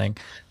up and running?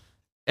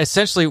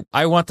 Essentially,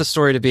 I want the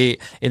story to be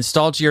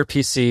install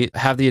gRPC,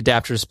 have the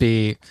adapters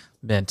be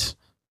Mint,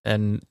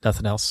 and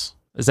nothing else.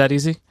 Is that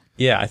easy?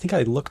 Yeah, I think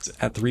I looked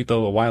at the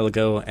repo a while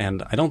ago,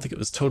 and I don't think it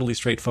was totally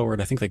straightforward.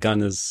 I think the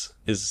Gun is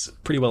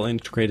pretty well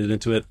integrated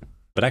into it.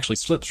 But actually,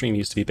 Slipstream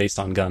used to be based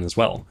on Gun as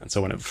well. And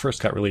so when it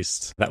first got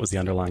released, that was the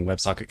underlying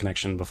WebSocket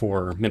connection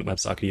before Mint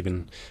WebSocket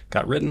even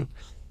got written.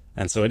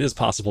 And so it is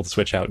possible to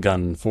switch out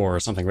Gun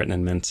for something written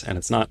in Mint, and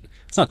it's not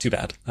too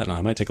bad. I don't know,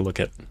 I might take a look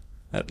at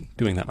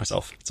doing that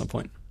myself at some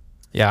point.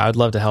 Yeah, I'd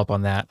love to help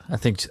on that. I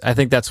think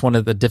that's one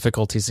of the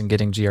difficulties in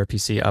getting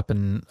gRPC up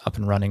and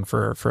running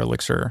for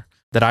Elixir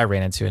that I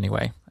ran into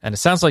anyway. And it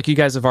sounds like you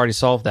guys have already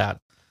solved that.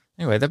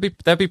 Anyway,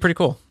 that'd be pretty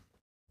cool.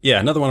 Yeah,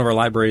 another one of our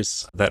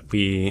libraries that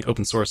we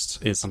open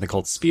sourced is something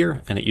called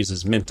Spear, and it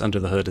uses Mint under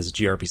the hood as a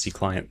gRPC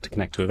client to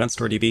connect to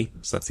EventStoreDB.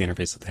 So that's the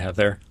interface that they have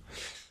there.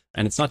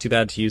 And it's not too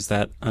bad to use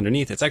that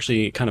underneath. It's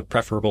actually kind of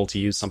preferable to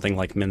use something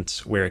like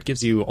Mint, where it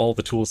gives you all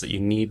the tools that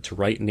you need to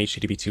write an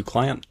HTTP2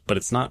 client, but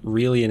it's not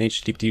really an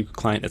HTTP2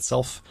 client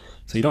itself.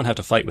 So you don't have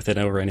to fight with it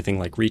over anything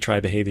like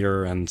retry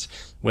behavior and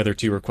whether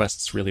two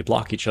requests really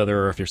block each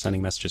other or if you're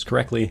sending messages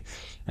correctly.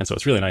 And so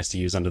it's really nice to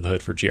use under the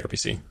hood for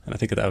gRPC. And I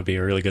think that would be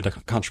a really good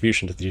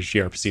contribution to the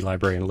gRPC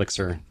library in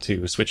Elixir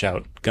to switch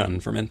out Gun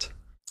for Mint.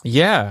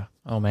 Yeah.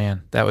 Oh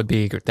man, that would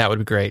be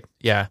great.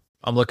 Yeah,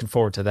 I'm looking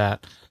forward to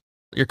that.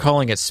 You're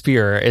calling it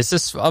Spear. Is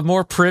this a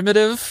more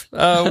primitive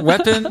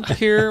weapon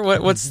here?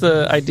 What's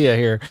the idea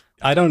here?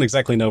 I don't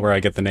exactly know where I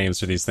get the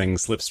names for these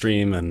things.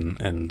 Slipstream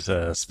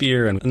and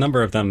Spear, and a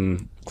number of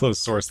them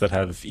closed source that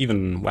have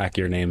even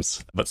wackier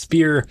names. But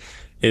Spear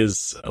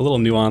is a little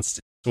nuanced.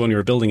 So when we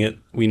were building it,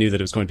 we knew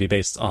that it was going to be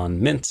based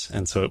on Mint,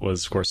 and so it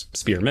was, of course,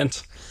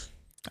 Spearmint.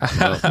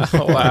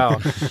 Wow.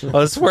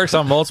 Well, this works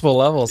on multiple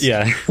levels.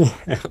 Yeah.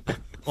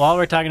 While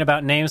we're talking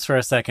about names for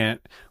a second,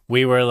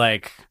 we were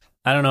like,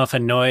 I don't know if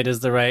annoyed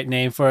is the right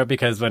name for it,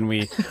 because when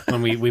we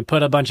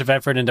put a bunch of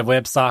effort into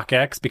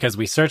WebSockX, because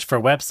we searched for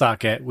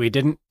WebSocket, we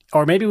didn't,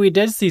 or maybe we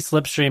did see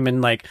Slipstream,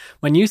 and like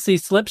when you see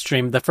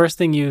Slipstream, the first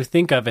thing you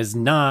think of is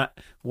not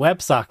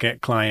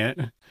WebSocket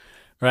client,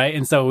 right?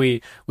 And so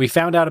we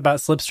found out about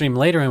Slipstream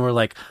later, and we're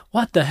like,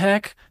 what the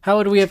heck? How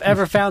would we have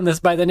ever found this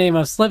by the name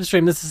of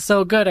Slipstream? This is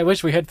so good. I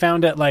wish we had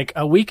found it like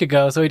a week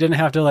ago, so we didn't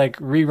have to like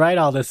rewrite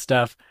all this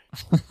stuff.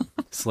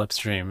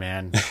 Slipstream,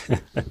 man.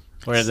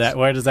 Where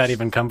does that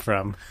even come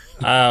from?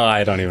 Oh,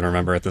 I don't even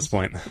remember at this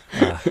point.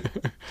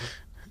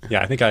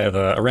 Yeah, I think I have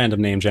a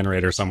random name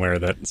generator somewhere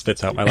that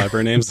spits out my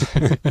library names.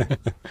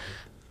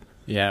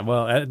 Yeah,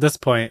 well, at this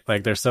point,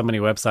 like, there's so many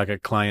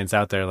WebSocket clients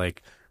out there.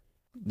 Like,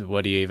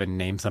 what do you even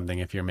name something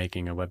if you're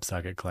making a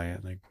WebSocket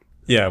client? Like,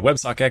 yeah,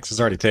 WebSockX is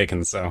already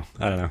taken, so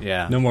I don't know.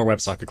 Yeah, no more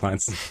WebSocket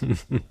clients.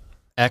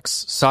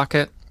 X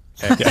socket.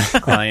 X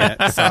client,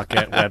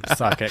 socket,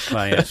 WebSocket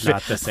client,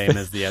 not the same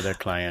as the other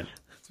client.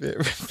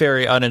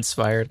 Very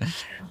uninspired.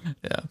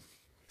 Yeah.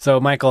 So,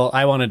 Michael,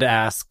 I wanted to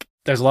ask,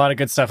 There's a lot of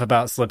good stuff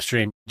about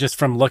Slipstream. Just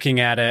from looking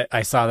at it,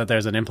 I saw that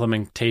there's an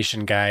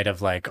implementation guide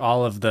of like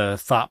all of the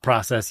thought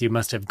process you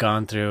must have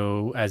gone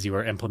through as you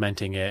were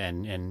implementing it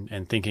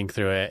and thinking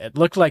through it. It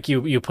looked like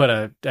you put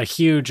a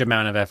huge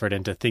amount of effort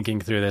into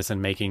thinking through this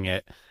and making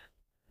it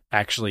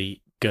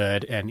actually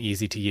good and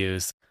easy to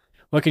use.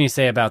 What can you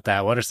say about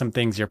that? What are some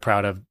things you're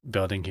proud of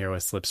building here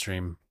with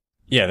Slipstream?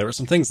 Yeah, there were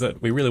some things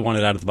that we really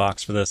wanted out of the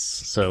box for this.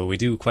 So we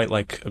do quite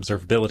like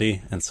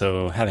observability. And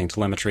so having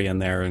telemetry in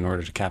there in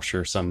order to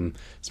capture some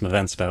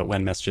events about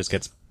when messages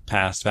gets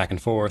passed back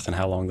and forth and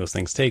how long those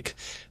things take,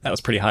 that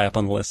was pretty high up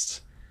on the list.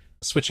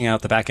 Switching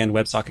out the backend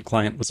WebSocket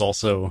client was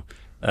also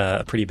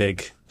a pretty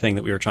big thing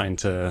that we were trying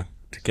to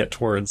get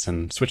towards.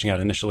 And switching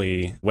out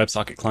initially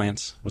WebSocket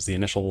client was the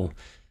initial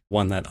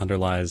one that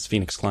underlies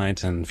Phoenix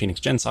client and Phoenix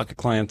GenSocket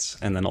client,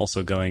 and then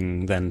also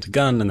going then to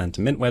Gun and then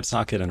to Mint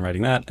WebSocket and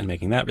writing that and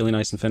making that really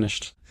nice and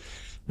finished.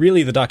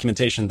 Really, the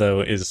documentation,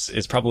 though,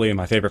 is probably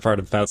my favorite part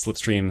about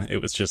Slipstream. It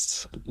was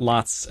just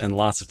lots and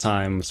lots of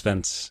time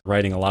spent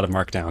writing a lot of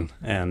Markdown,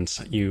 and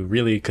you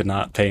really could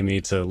not pay me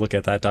to look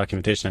at that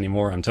documentation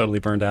anymore. I'm totally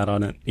burned out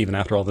on it, even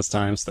after all this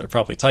time. So there are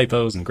probably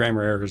typos and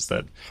grammar errors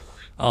that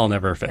I'll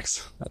never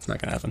fix. That's not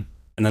going to happen.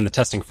 And then the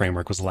testing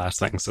framework was the last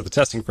thing. So the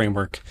testing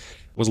framework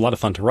was a lot of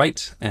fun to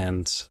write,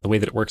 and the way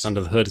that it works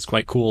under the hood is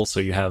quite cool. So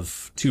you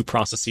have two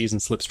processes in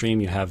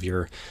Slipstream. You have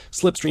your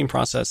Slipstream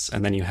process,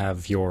 and then you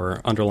have your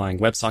underlying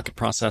WebSocket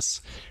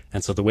process.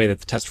 And so the way that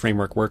the test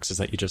framework works is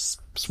that you just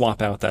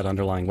swap out that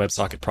underlying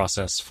WebSocket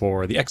process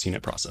for the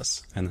XUnit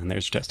process, and then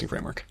there's your testing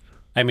framework.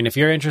 I mean, if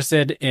you're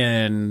interested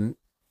in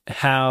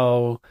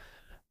how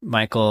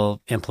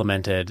Michael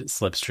implemented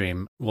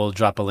Slipstream, we'll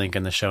drop a link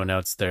in the show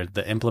notes there.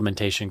 The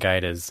implementation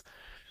guide is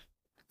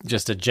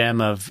just a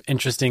gem of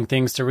interesting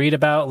things to read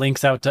about,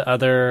 links out to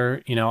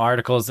other,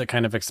 articles that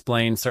kind of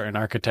explain certain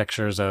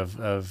architectures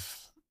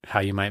of how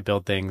you might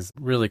build things.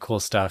 Really cool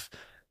stuff.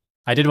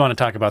 I did want to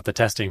talk about the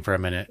testing for a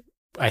minute.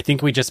 I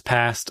think we just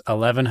passed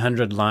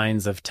 1,100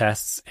 lines of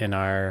tests in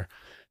our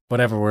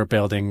whatever we're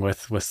building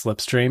with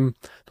Slipstream.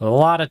 A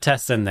lot of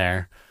tests in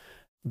there.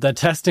 The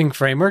testing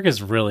framework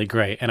is really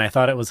great, and I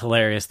thought it was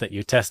hilarious that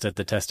you tested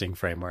the testing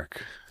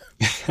framework.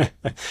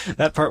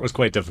 That part was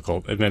quite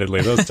difficult,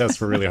 admittedly. Those tests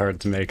were really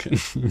hard to make.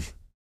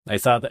 I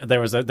saw that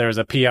there was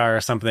a PR or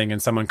something, and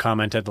someone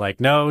commented like,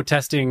 "No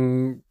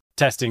testing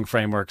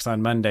frameworks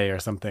on Monday" or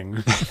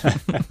something.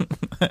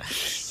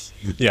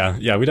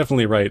 Yeah, we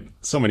definitely write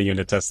so many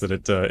unit tests that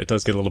it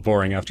does get a little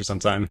boring after some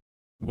time.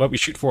 What we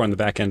shoot for on the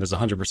back end is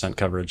 100%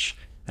 coverage.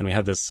 And we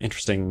have this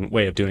interesting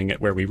way of doing it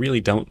where we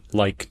really don't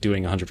like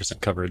doing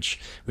 100% coverage.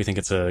 We think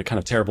it's a kind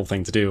of terrible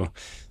thing to do.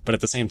 But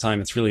at the same time,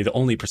 it's really the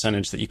only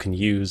percentage that you can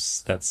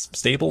use that's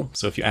stable.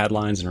 So if you add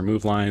lines and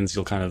remove lines,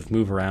 you'll kind of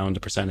move around a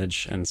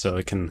percentage. And so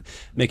it can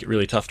make it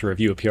really tough to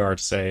review a PR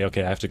to say,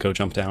 okay, I have to go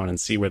jump down and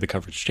see where the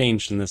coverage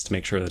changed in this to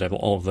make sure that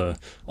all the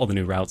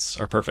new routes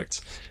are perfect.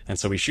 And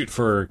so we shoot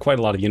for quite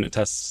a lot of unit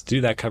tests to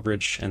do that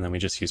coverage. And then we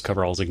just use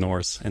coveralls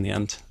ignores in the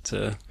end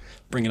to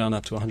bring it on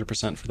up to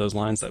 100% for those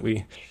lines that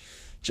we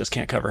just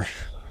can't cover.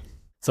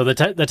 So the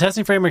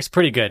testing framework's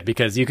pretty good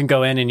because you can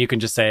go in and you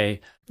can just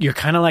say, you're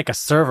kind of like a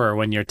server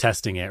when you're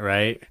testing it,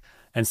 right?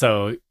 And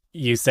so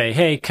you say,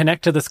 hey,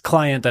 connect to this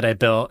client that I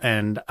built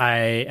and I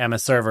am a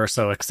server,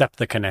 so accept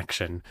the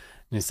connection. And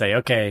you say,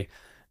 okay,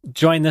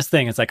 join this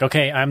thing. It's like,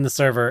 okay, I'm the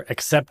server,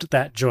 accept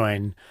that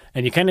join.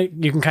 And you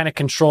can kind of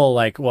control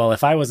like, well,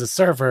 if I was a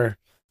server,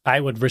 I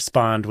would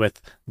respond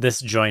with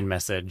this join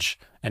message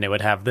and it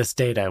would have this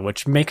data,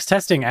 which makes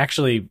testing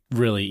actually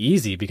really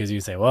easy because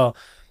you say, well,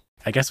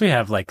 I guess we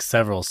have like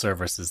several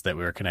services that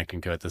we're connecting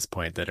to at this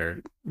point that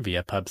are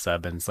via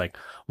PubSub. And it's like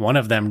one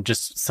of them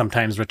just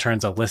sometimes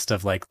returns a list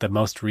of like the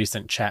most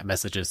recent chat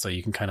messages. So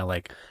you can kind of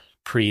like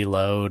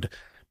preload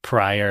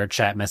prior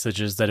chat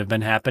messages that have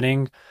been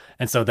happening.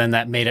 And so then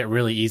that made it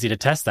really easy to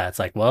test that. It's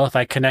like, well, if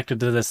I connected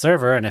to the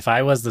server and if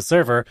I was the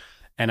server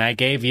and I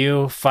gave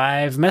you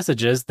 5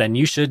 messages, then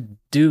you should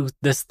do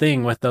this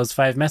thing with those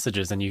 5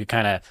 messages. And you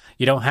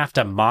don't have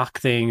to mock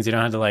things. You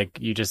don't have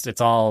to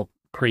it's all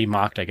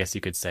pre-mocked, I guess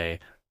you could say.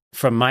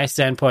 From my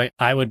standpoint,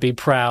 I would be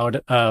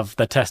proud of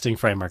the testing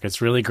framework.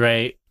 It's really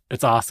great.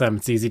 It's awesome.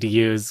 It's easy to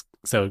use.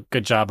 So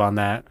good job on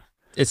that.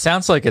 It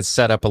sounds like it's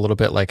set up a little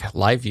bit like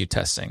live view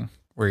testing,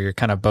 where you're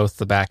kind of both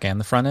the back and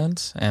the front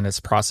end, and it's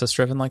process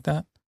driven like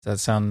that. Does that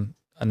sound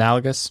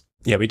analogous?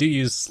 Yeah, we do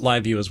use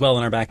LiveView as well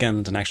in our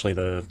backend, and actually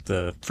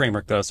the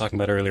framework that I was talking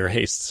about earlier,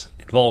 Haste,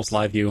 involves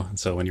LiveView. And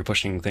so when you're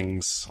pushing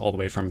things all the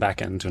way from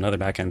backend to another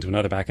backend to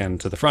another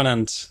backend to the front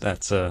end,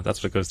 that's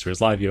what it goes through as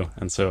LiveView.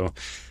 And so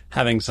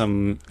having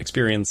some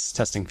experience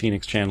testing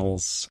Phoenix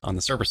channels on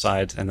the server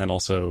side, and then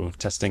also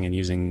testing and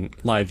using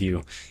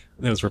LiveView,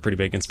 those were pretty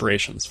big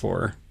inspirations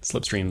for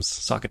Slipstream's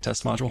socket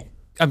test module.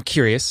 I'm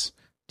curious,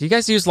 do you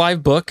guys use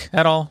LiveBook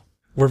at all?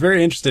 We're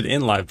very interested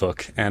in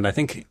LiveBook, and I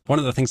think one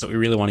of the things that we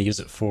really want to use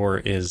it for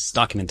is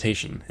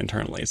documentation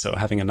internally. So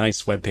having a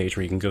nice web page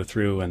where you can go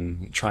through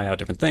and try out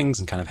different things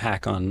and kind of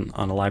hack on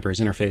a library's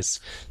interface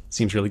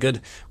seems really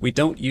good. We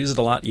don't use it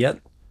a lot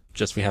yet,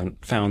 just we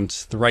haven't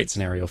found the right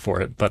scenario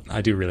for it, but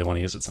I do really want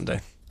to use it someday.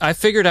 I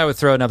figured I would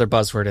throw another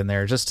buzzword in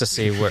there just to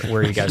see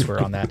where you guys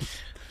were on that.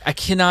 I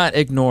cannot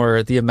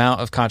ignore the amount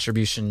of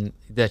contribution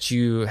that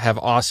you have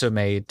also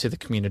made to the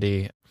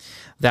community.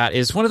 That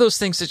is one of those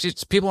things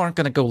that people aren't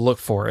going to go look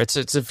for. It's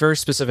a very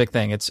specific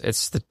thing.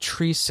 It's the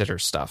tree sitter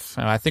stuff.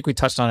 And I think we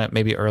touched on it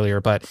maybe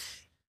earlier, but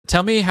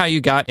tell me how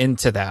you got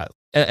into that.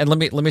 And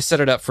let me set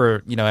it up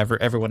for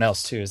everyone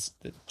else too. Is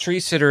Tree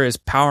Sitter is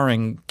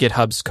powering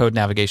GitHub's code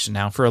navigation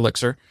now for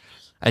Elixir,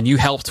 and you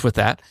helped with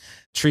that.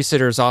 Tree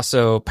Sitter is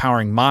also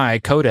powering my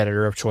code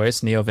editor of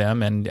choice,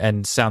 NeoVim,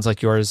 and sounds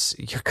like your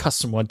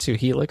custom one too,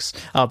 Helix.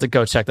 I'll have to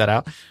go check that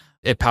out.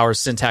 It powers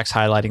syntax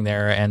highlighting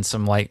there and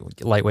some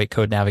lightweight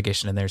code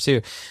navigation in there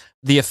too.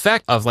 The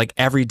effect of like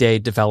everyday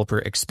developer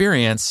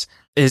experience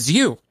is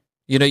you.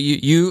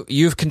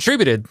 You've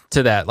contributed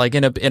to that like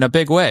in a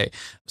big way.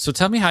 So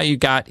tell me how you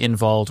got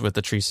involved with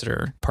the Tree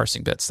Sitter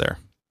parsing bits there.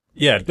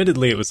 Yeah,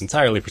 admittedly, it was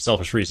entirely for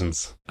selfish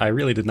reasons. I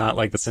really did not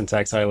like the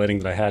syntax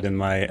highlighting that I had in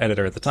my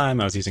editor at the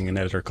time. I was using an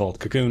editor called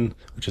Cocoon,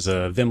 which is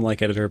a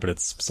Vim-like editor, but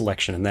it's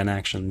selection and then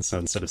action. So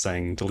instead of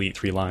saying delete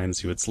 3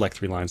 lines, you would select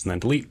 3 lines and then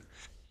delete.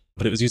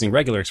 But it was using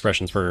regular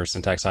expressions for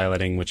syntax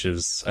highlighting, which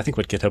is, I think,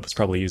 what GitHub was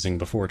probably using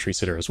before Tree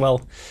Sitter as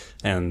well.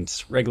 And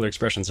regular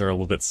expressions are a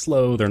little bit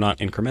slow. They're not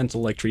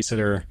incremental like Tree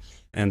Sitter.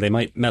 And they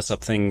might mess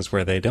up things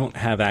where they don't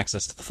have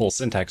access to the full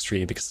syntax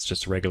tree because it's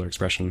just a regular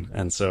expression.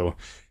 And so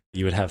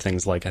you would have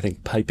things like, I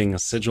think, piping a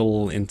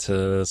sigil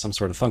into some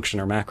sort of function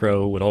or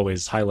macro would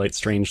always highlight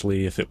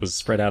strangely if it was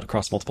spread out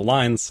across multiple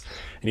lines.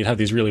 And you'd have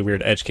these really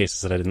weird edge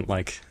cases that I didn't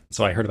like.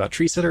 So I heard about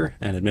Tree Sitter,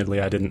 and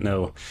admittedly I didn't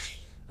know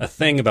a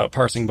thing about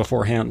parsing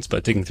beforehand,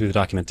 but digging through the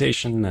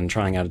documentation and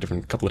trying out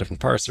a couple of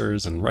different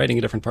parsers and writing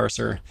a different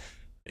parser,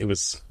 it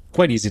was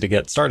quite easy to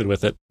get started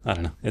with it. I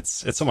don't know.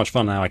 It's so much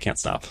fun now, I can't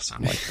stop. So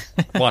I'm like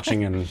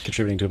watching and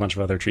contributing to a bunch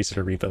of other Tree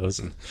Sitter repos,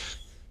 and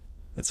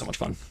it's so much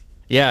fun.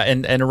 Yeah,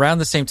 and around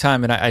the same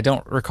time, and I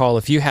don't recall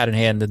if you had a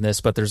hand in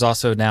this, but there's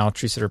also now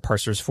Tree Sitter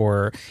parsers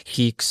for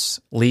Heeks,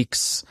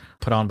 Leaks,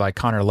 put on by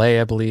Connor Lay,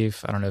 I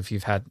believe. I don't know if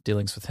you've had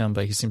dealings with him,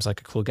 but he seems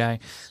like a cool guy.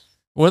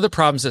 One of the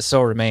problems that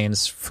still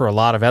remains for a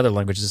lot of other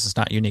languages, it's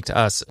not unique to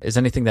us, is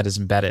anything that is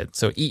embedded.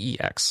 So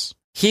EEX.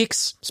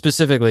 Heeks,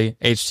 specifically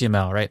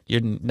HTML, right?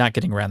 You're not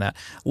getting around that.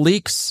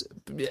 Leaks,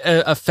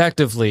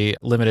 effectively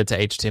limited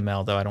to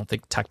HTML, though I don't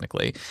think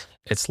technically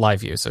it's live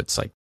view, so it's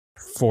like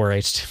for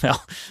HTML.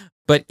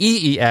 But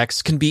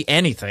EEX can be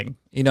anything,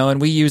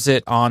 and we use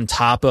it on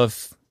top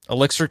of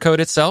Elixir code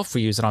itself.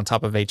 We use it on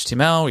top of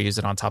HTML. We use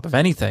it on top of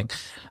anything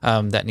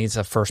that needs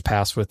a first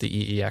pass with the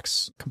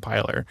EEX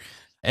compiler.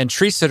 And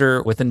Tree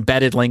Sitter with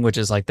embedded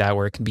languages like that,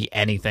 where it can be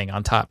anything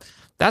on top,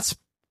 that's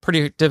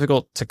pretty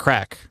difficult to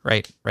crack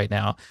right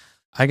now.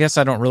 I guess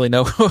I don't really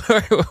know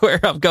where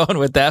I'm going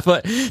with that,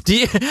 but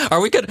are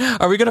we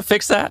gonna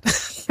fix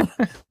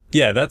that?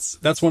 Yeah,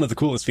 that's one of the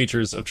coolest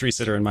features of Tree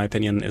Sitter, in my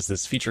opinion, is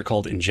this feature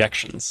called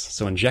injections.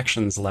 So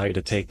injections allow you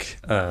to take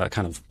a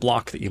kind of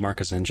block that you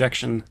mark as an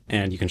injection,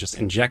 and you can just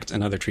inject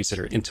another Tree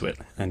Sitter into it.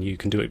 And you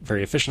can do it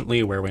very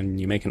efficiently, where when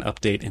you make an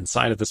update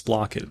inside of this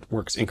block, it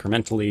works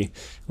incrementally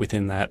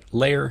within that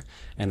layer,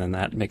 and then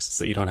that makes it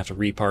so that you don't have to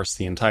reparse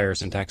the entire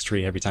syntax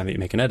tree every time that you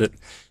make an edit.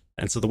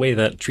 And so the way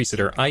that Tree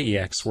Sitter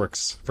IEX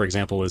works, for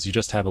example, is you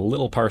just have a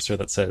little parser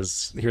that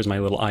says, here's my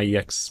little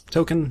IEX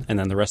token, and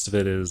then the rest of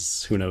it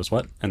is who knows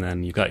what, and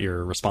then you've got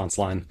your response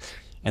line,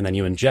 and then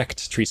you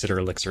inject Tree Sitter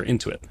Elixir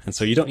into it. And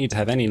so you don't need to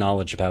have any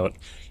knowledge about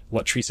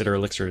what Tree Sitter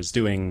Elixir is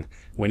doing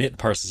when it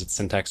parses its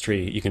syntax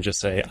tree. You can just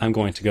say, I'm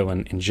going to go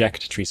and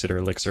inject Tree Sitter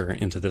Elixir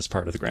into this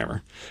part of the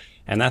grammar.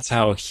 And that's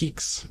how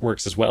Heeks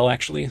works as well,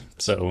 actually.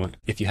 So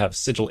if you have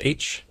sigil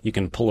H, you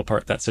can pull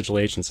apart that sigil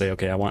H and say,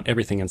 okay, I want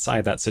everything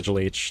inside that sigil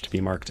H to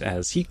be marked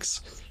as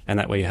Heeks. And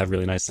that way you have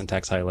really nice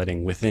syntax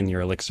highlighting within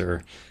your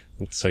Elixir.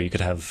 So you could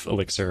have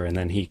Elixir and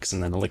then Heeks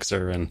and then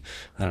Elixir, and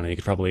I don't know, you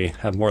could probably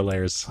have more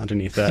layers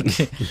underneath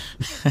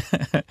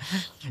that.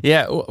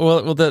 Yeah,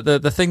 well,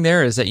 the thing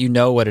there is that you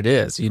know what it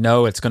is. You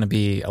know it's going to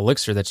be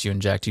Elixir that you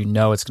inject. You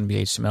know it's going to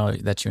be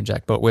HTML that you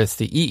inject. But with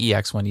the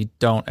EEX one, you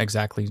don't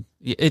exactly.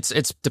 It's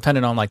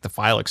dependent on like the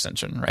file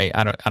extension, right?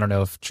 I don't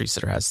know if Tree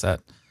Sitter has that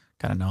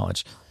kind of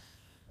knowledge.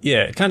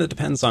 Yeah, it kind of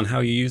depends on how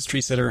you use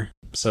Tree Sitter.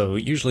 So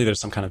usually there's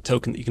some kind of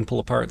token that you can pull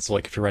apart. So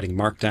like if you're writing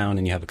Markdown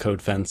and you have a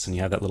code fence and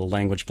you have that little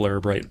language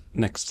blurb right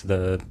next to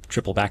the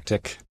triple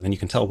backtick, then you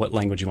can tell what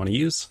language you want to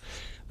use.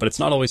 But it's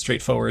not always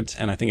straightforward,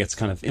 and I think it's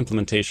kind of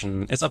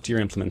implementation. It's up to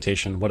your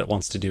implementation what it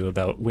wants to do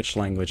about which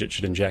language it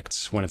should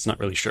inject when it's not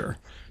really sure.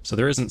 So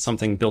there isn't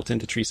something built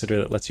into Tree Sitter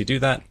that lets you do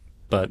that,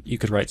 but you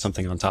could write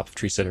something on top of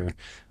Tree Sitter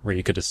where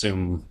you could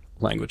assume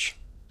language.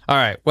 All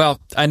right. Well,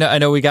 I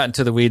know we got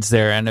into the weeds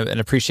there, and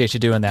appreciate you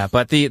doing that.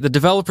 But the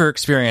developer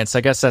experience,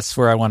 I guess that's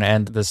where I want to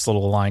end this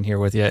little line here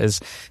with you is,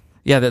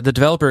 the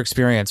developer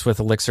experience with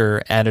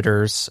Elixir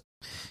editors.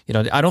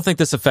 I don't think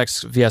this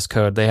affects VS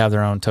Code. They have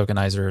their own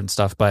tokenizer and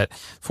stuff. But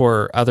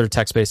for other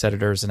text-based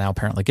editors and now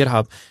apparently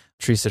GitHub,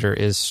 Tree Sitter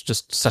is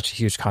just such a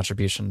huge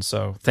contribution.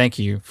 So thank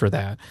you for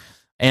that.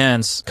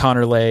 and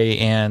Connor Lay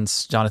and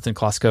Jonathan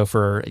Klosko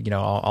for,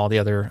 all the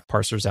other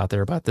parsers out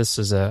there. But this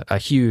is a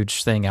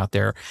huge thing out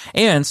there.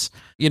 And,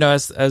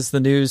 as the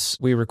news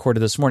we recorded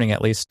this morning,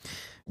 at least,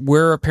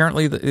 we're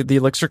apparently the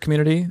Elixir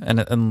community,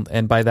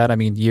 and by that I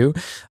mean you,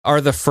 are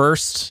the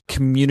first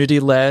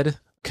community-led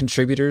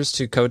contributors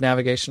to code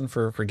navigation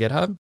for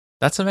GitHub.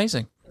 That's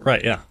amazing.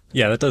 Right, yeah.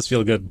 Yeah, that does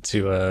feel good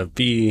to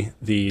be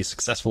the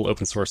successful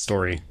open source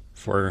story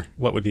for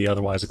what would be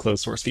otherwise a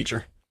closed source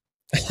feature.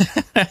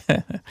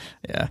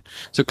 Yeah.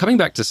 So coming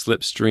back to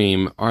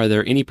Slipstream, are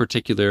there any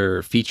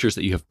particular features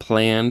that you have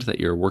planned that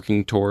you're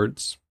working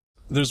towards?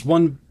 There's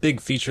one big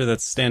feature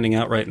that's standing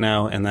out right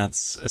now, and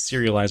that's a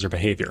serializer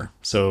behavior.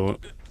 So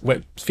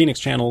Phoenix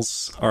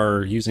channels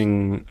are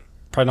using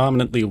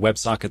predominantly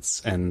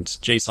WebSockets and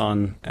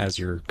JSON as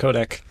your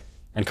codec.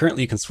 And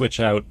currently you can switch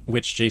out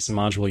which JSON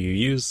module you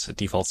use. It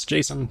defaults to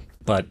JSON,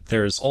 but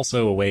there's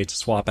also a way to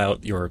swap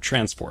out your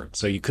transport.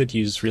 So you could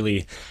use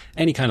really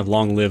any kind of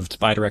long-lived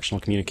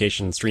bidirectional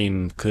communication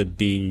stream could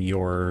be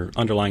your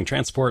underlying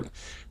transport,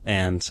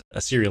 and a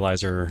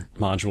serializer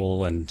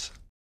module and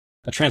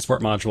a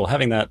transport module,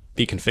 having that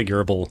be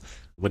configurable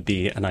would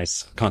be a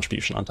nice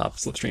contribution on top of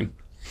Slipstream.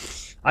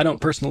 I don't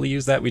personally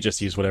use that. We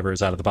just use whatever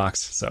is out of the box.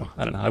 So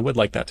I don't know. I would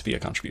like that to be a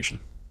contribution.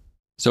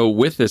 So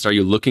with this, are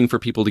you looking for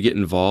people to get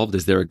involved?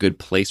 Is there a good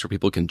place where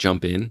people can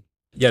jump in?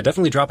 Yeah,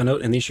 definitely drop a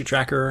note in the issue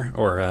tracker,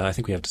 or I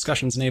think we have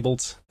discussions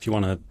enabled. If you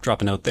want to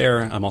drop a note there,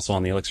 I'm also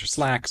on the Elixir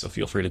Slack, so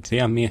feel free to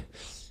DM me.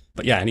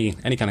 But yeah, any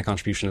kind of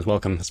contribution is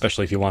welcome,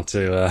 especially if you want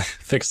to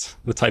fix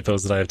the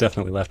typos that I have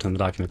definitely left in the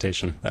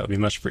documentation. That would be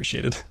much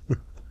appreciated.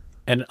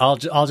 And I'll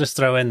just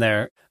throw in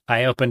there,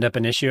 I opened up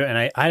an issue,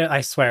 and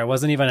I swear it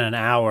wasn't even an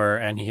hour,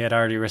 and he had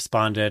already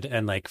responded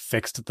and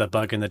fixed the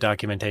bug in the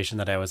documentation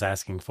that I was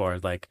asking for.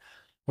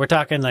 We're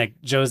talking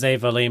Jose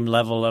Valim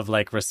level of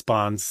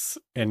response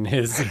in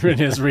his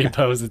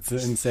repos. It's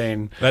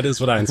insane. That is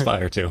what I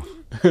inspire to.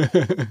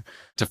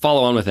 To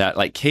follow on with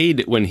that,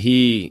 Cade, when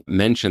he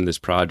mentioned this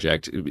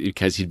project,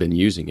 because he'd been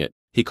using it,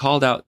 he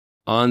called out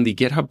on the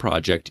GitHub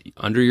project,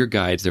 under your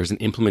guides, there's an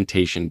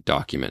implementation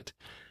document.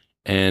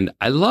 And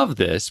I love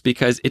this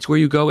because it's where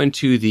you go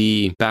into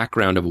the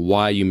background of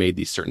why you made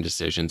these certain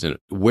decisions and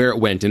where it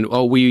went. And,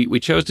 we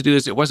chose to do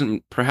this. It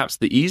wasn't perhaps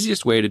the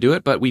easiest way to do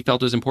it, but we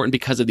felt it was important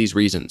because of these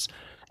reasons.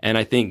 And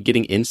I think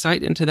getting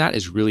insight into that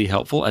is really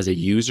helpful as a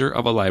user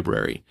of a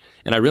library.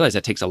 And I realize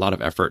that takes a lot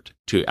of effort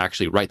to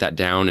actually write that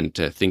down and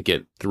to think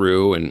it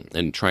through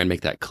and try and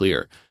make that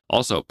clear.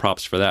 Also,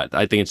 props for that.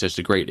 I think it's just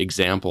a great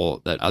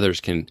example that others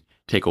can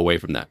take away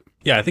from that.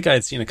 Yeah, I think I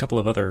had seen a couple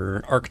of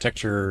other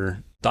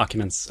architecture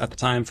documents at the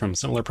time from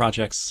similar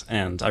projects,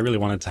 and I really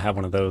wanted to have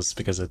one of those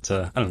because it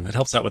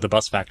helps out with the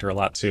bus factor a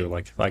lot too.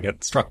 If I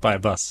get struck by a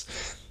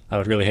bus, I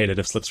would really hate it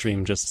if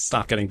Slipstream just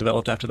stopped getting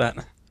developed after that.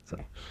 So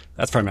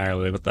that's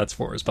primarily what that's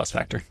for, is bus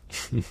factor.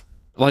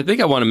 Well, I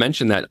think I want to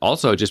mention that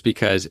also just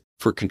because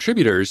for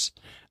contributors,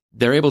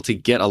 they're able to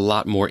get a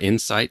lot more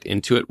insight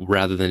into it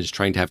rather than just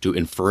trying to have to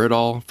infer it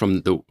all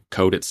from the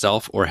code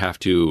itself or have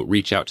to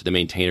reach out to the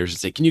maintainers and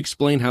say, can you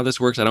explain how this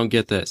works? I don't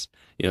get this.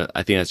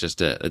 I think that's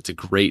just it's a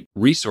great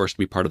resource to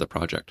be part of the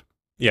project.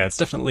 Yeah, it's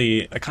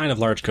definitely a kind of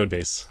large code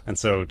base. And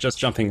so just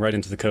jumping right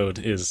into the code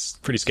is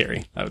pretty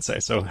scary, I would say.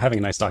 So having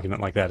a nice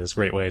document like that is a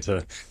great way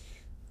to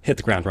hit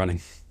the ground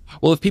running.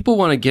 Well, if people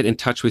want to get in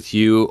touch with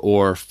you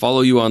or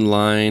follow you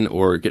online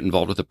or get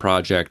involved with the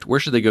project, where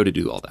should they go to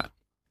do all that?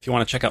 If you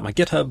want to check out my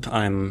GitHub,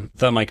 I'm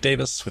the Mike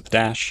Davis with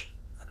dash,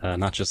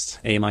 not just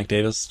a Mike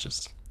Davis,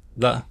 just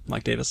the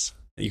Mike Davis.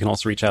 You can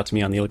also reach out to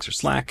me on the Elixir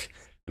Slack.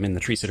 I'm in the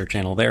Tree Sitter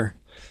channel there.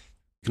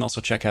 You can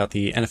also check out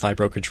the NFI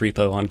brokerage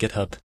repo on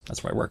GitHub.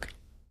 That's where I work.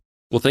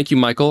 Well, thank you,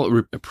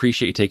 Michael.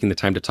 Appreciate you taking the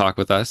time to talk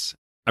with us.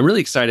 I'm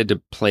really excited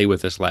to play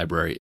with this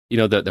library.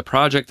 The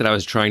project that I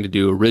was trying to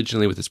do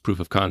originally with this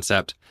proof of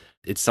concept,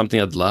 it's something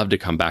I'd love to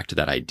come back to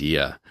that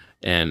idea.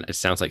 And it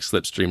sounds like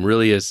Slipstream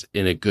really is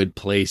in a good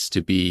place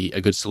to be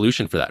a good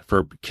solution for that,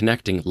 for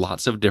connecting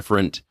lots of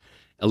different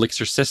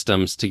Elixir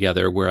systems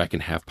together where I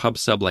can have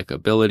PubSub-like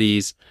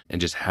abilities and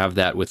just have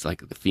that with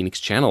the Phoenix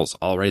channels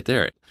all right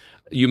there.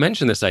 You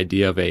mentioned this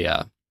idea of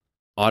a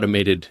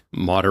automated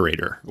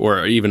moderator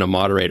or even a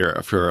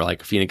moderator for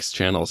Phoenix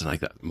channels and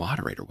that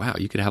moderator. Wow,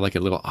 you could have a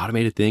little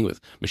automated thing with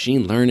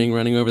machine learning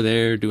running over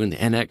there doing the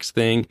NX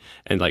thing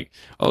and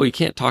you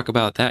can't talk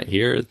about that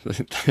here.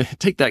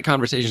 Take that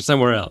conversation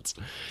somewhere else.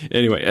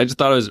 Anyway, I just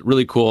thought it was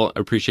really cool. I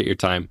appreciate your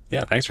time.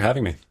 Yeah, thanks for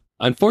having me.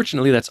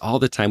 Unfortunately, that's all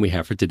the time we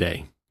have for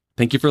today.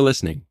 Thank you for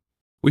listening.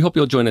 We hope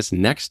you'll join us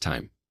next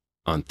time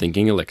on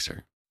Thinking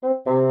Elixir.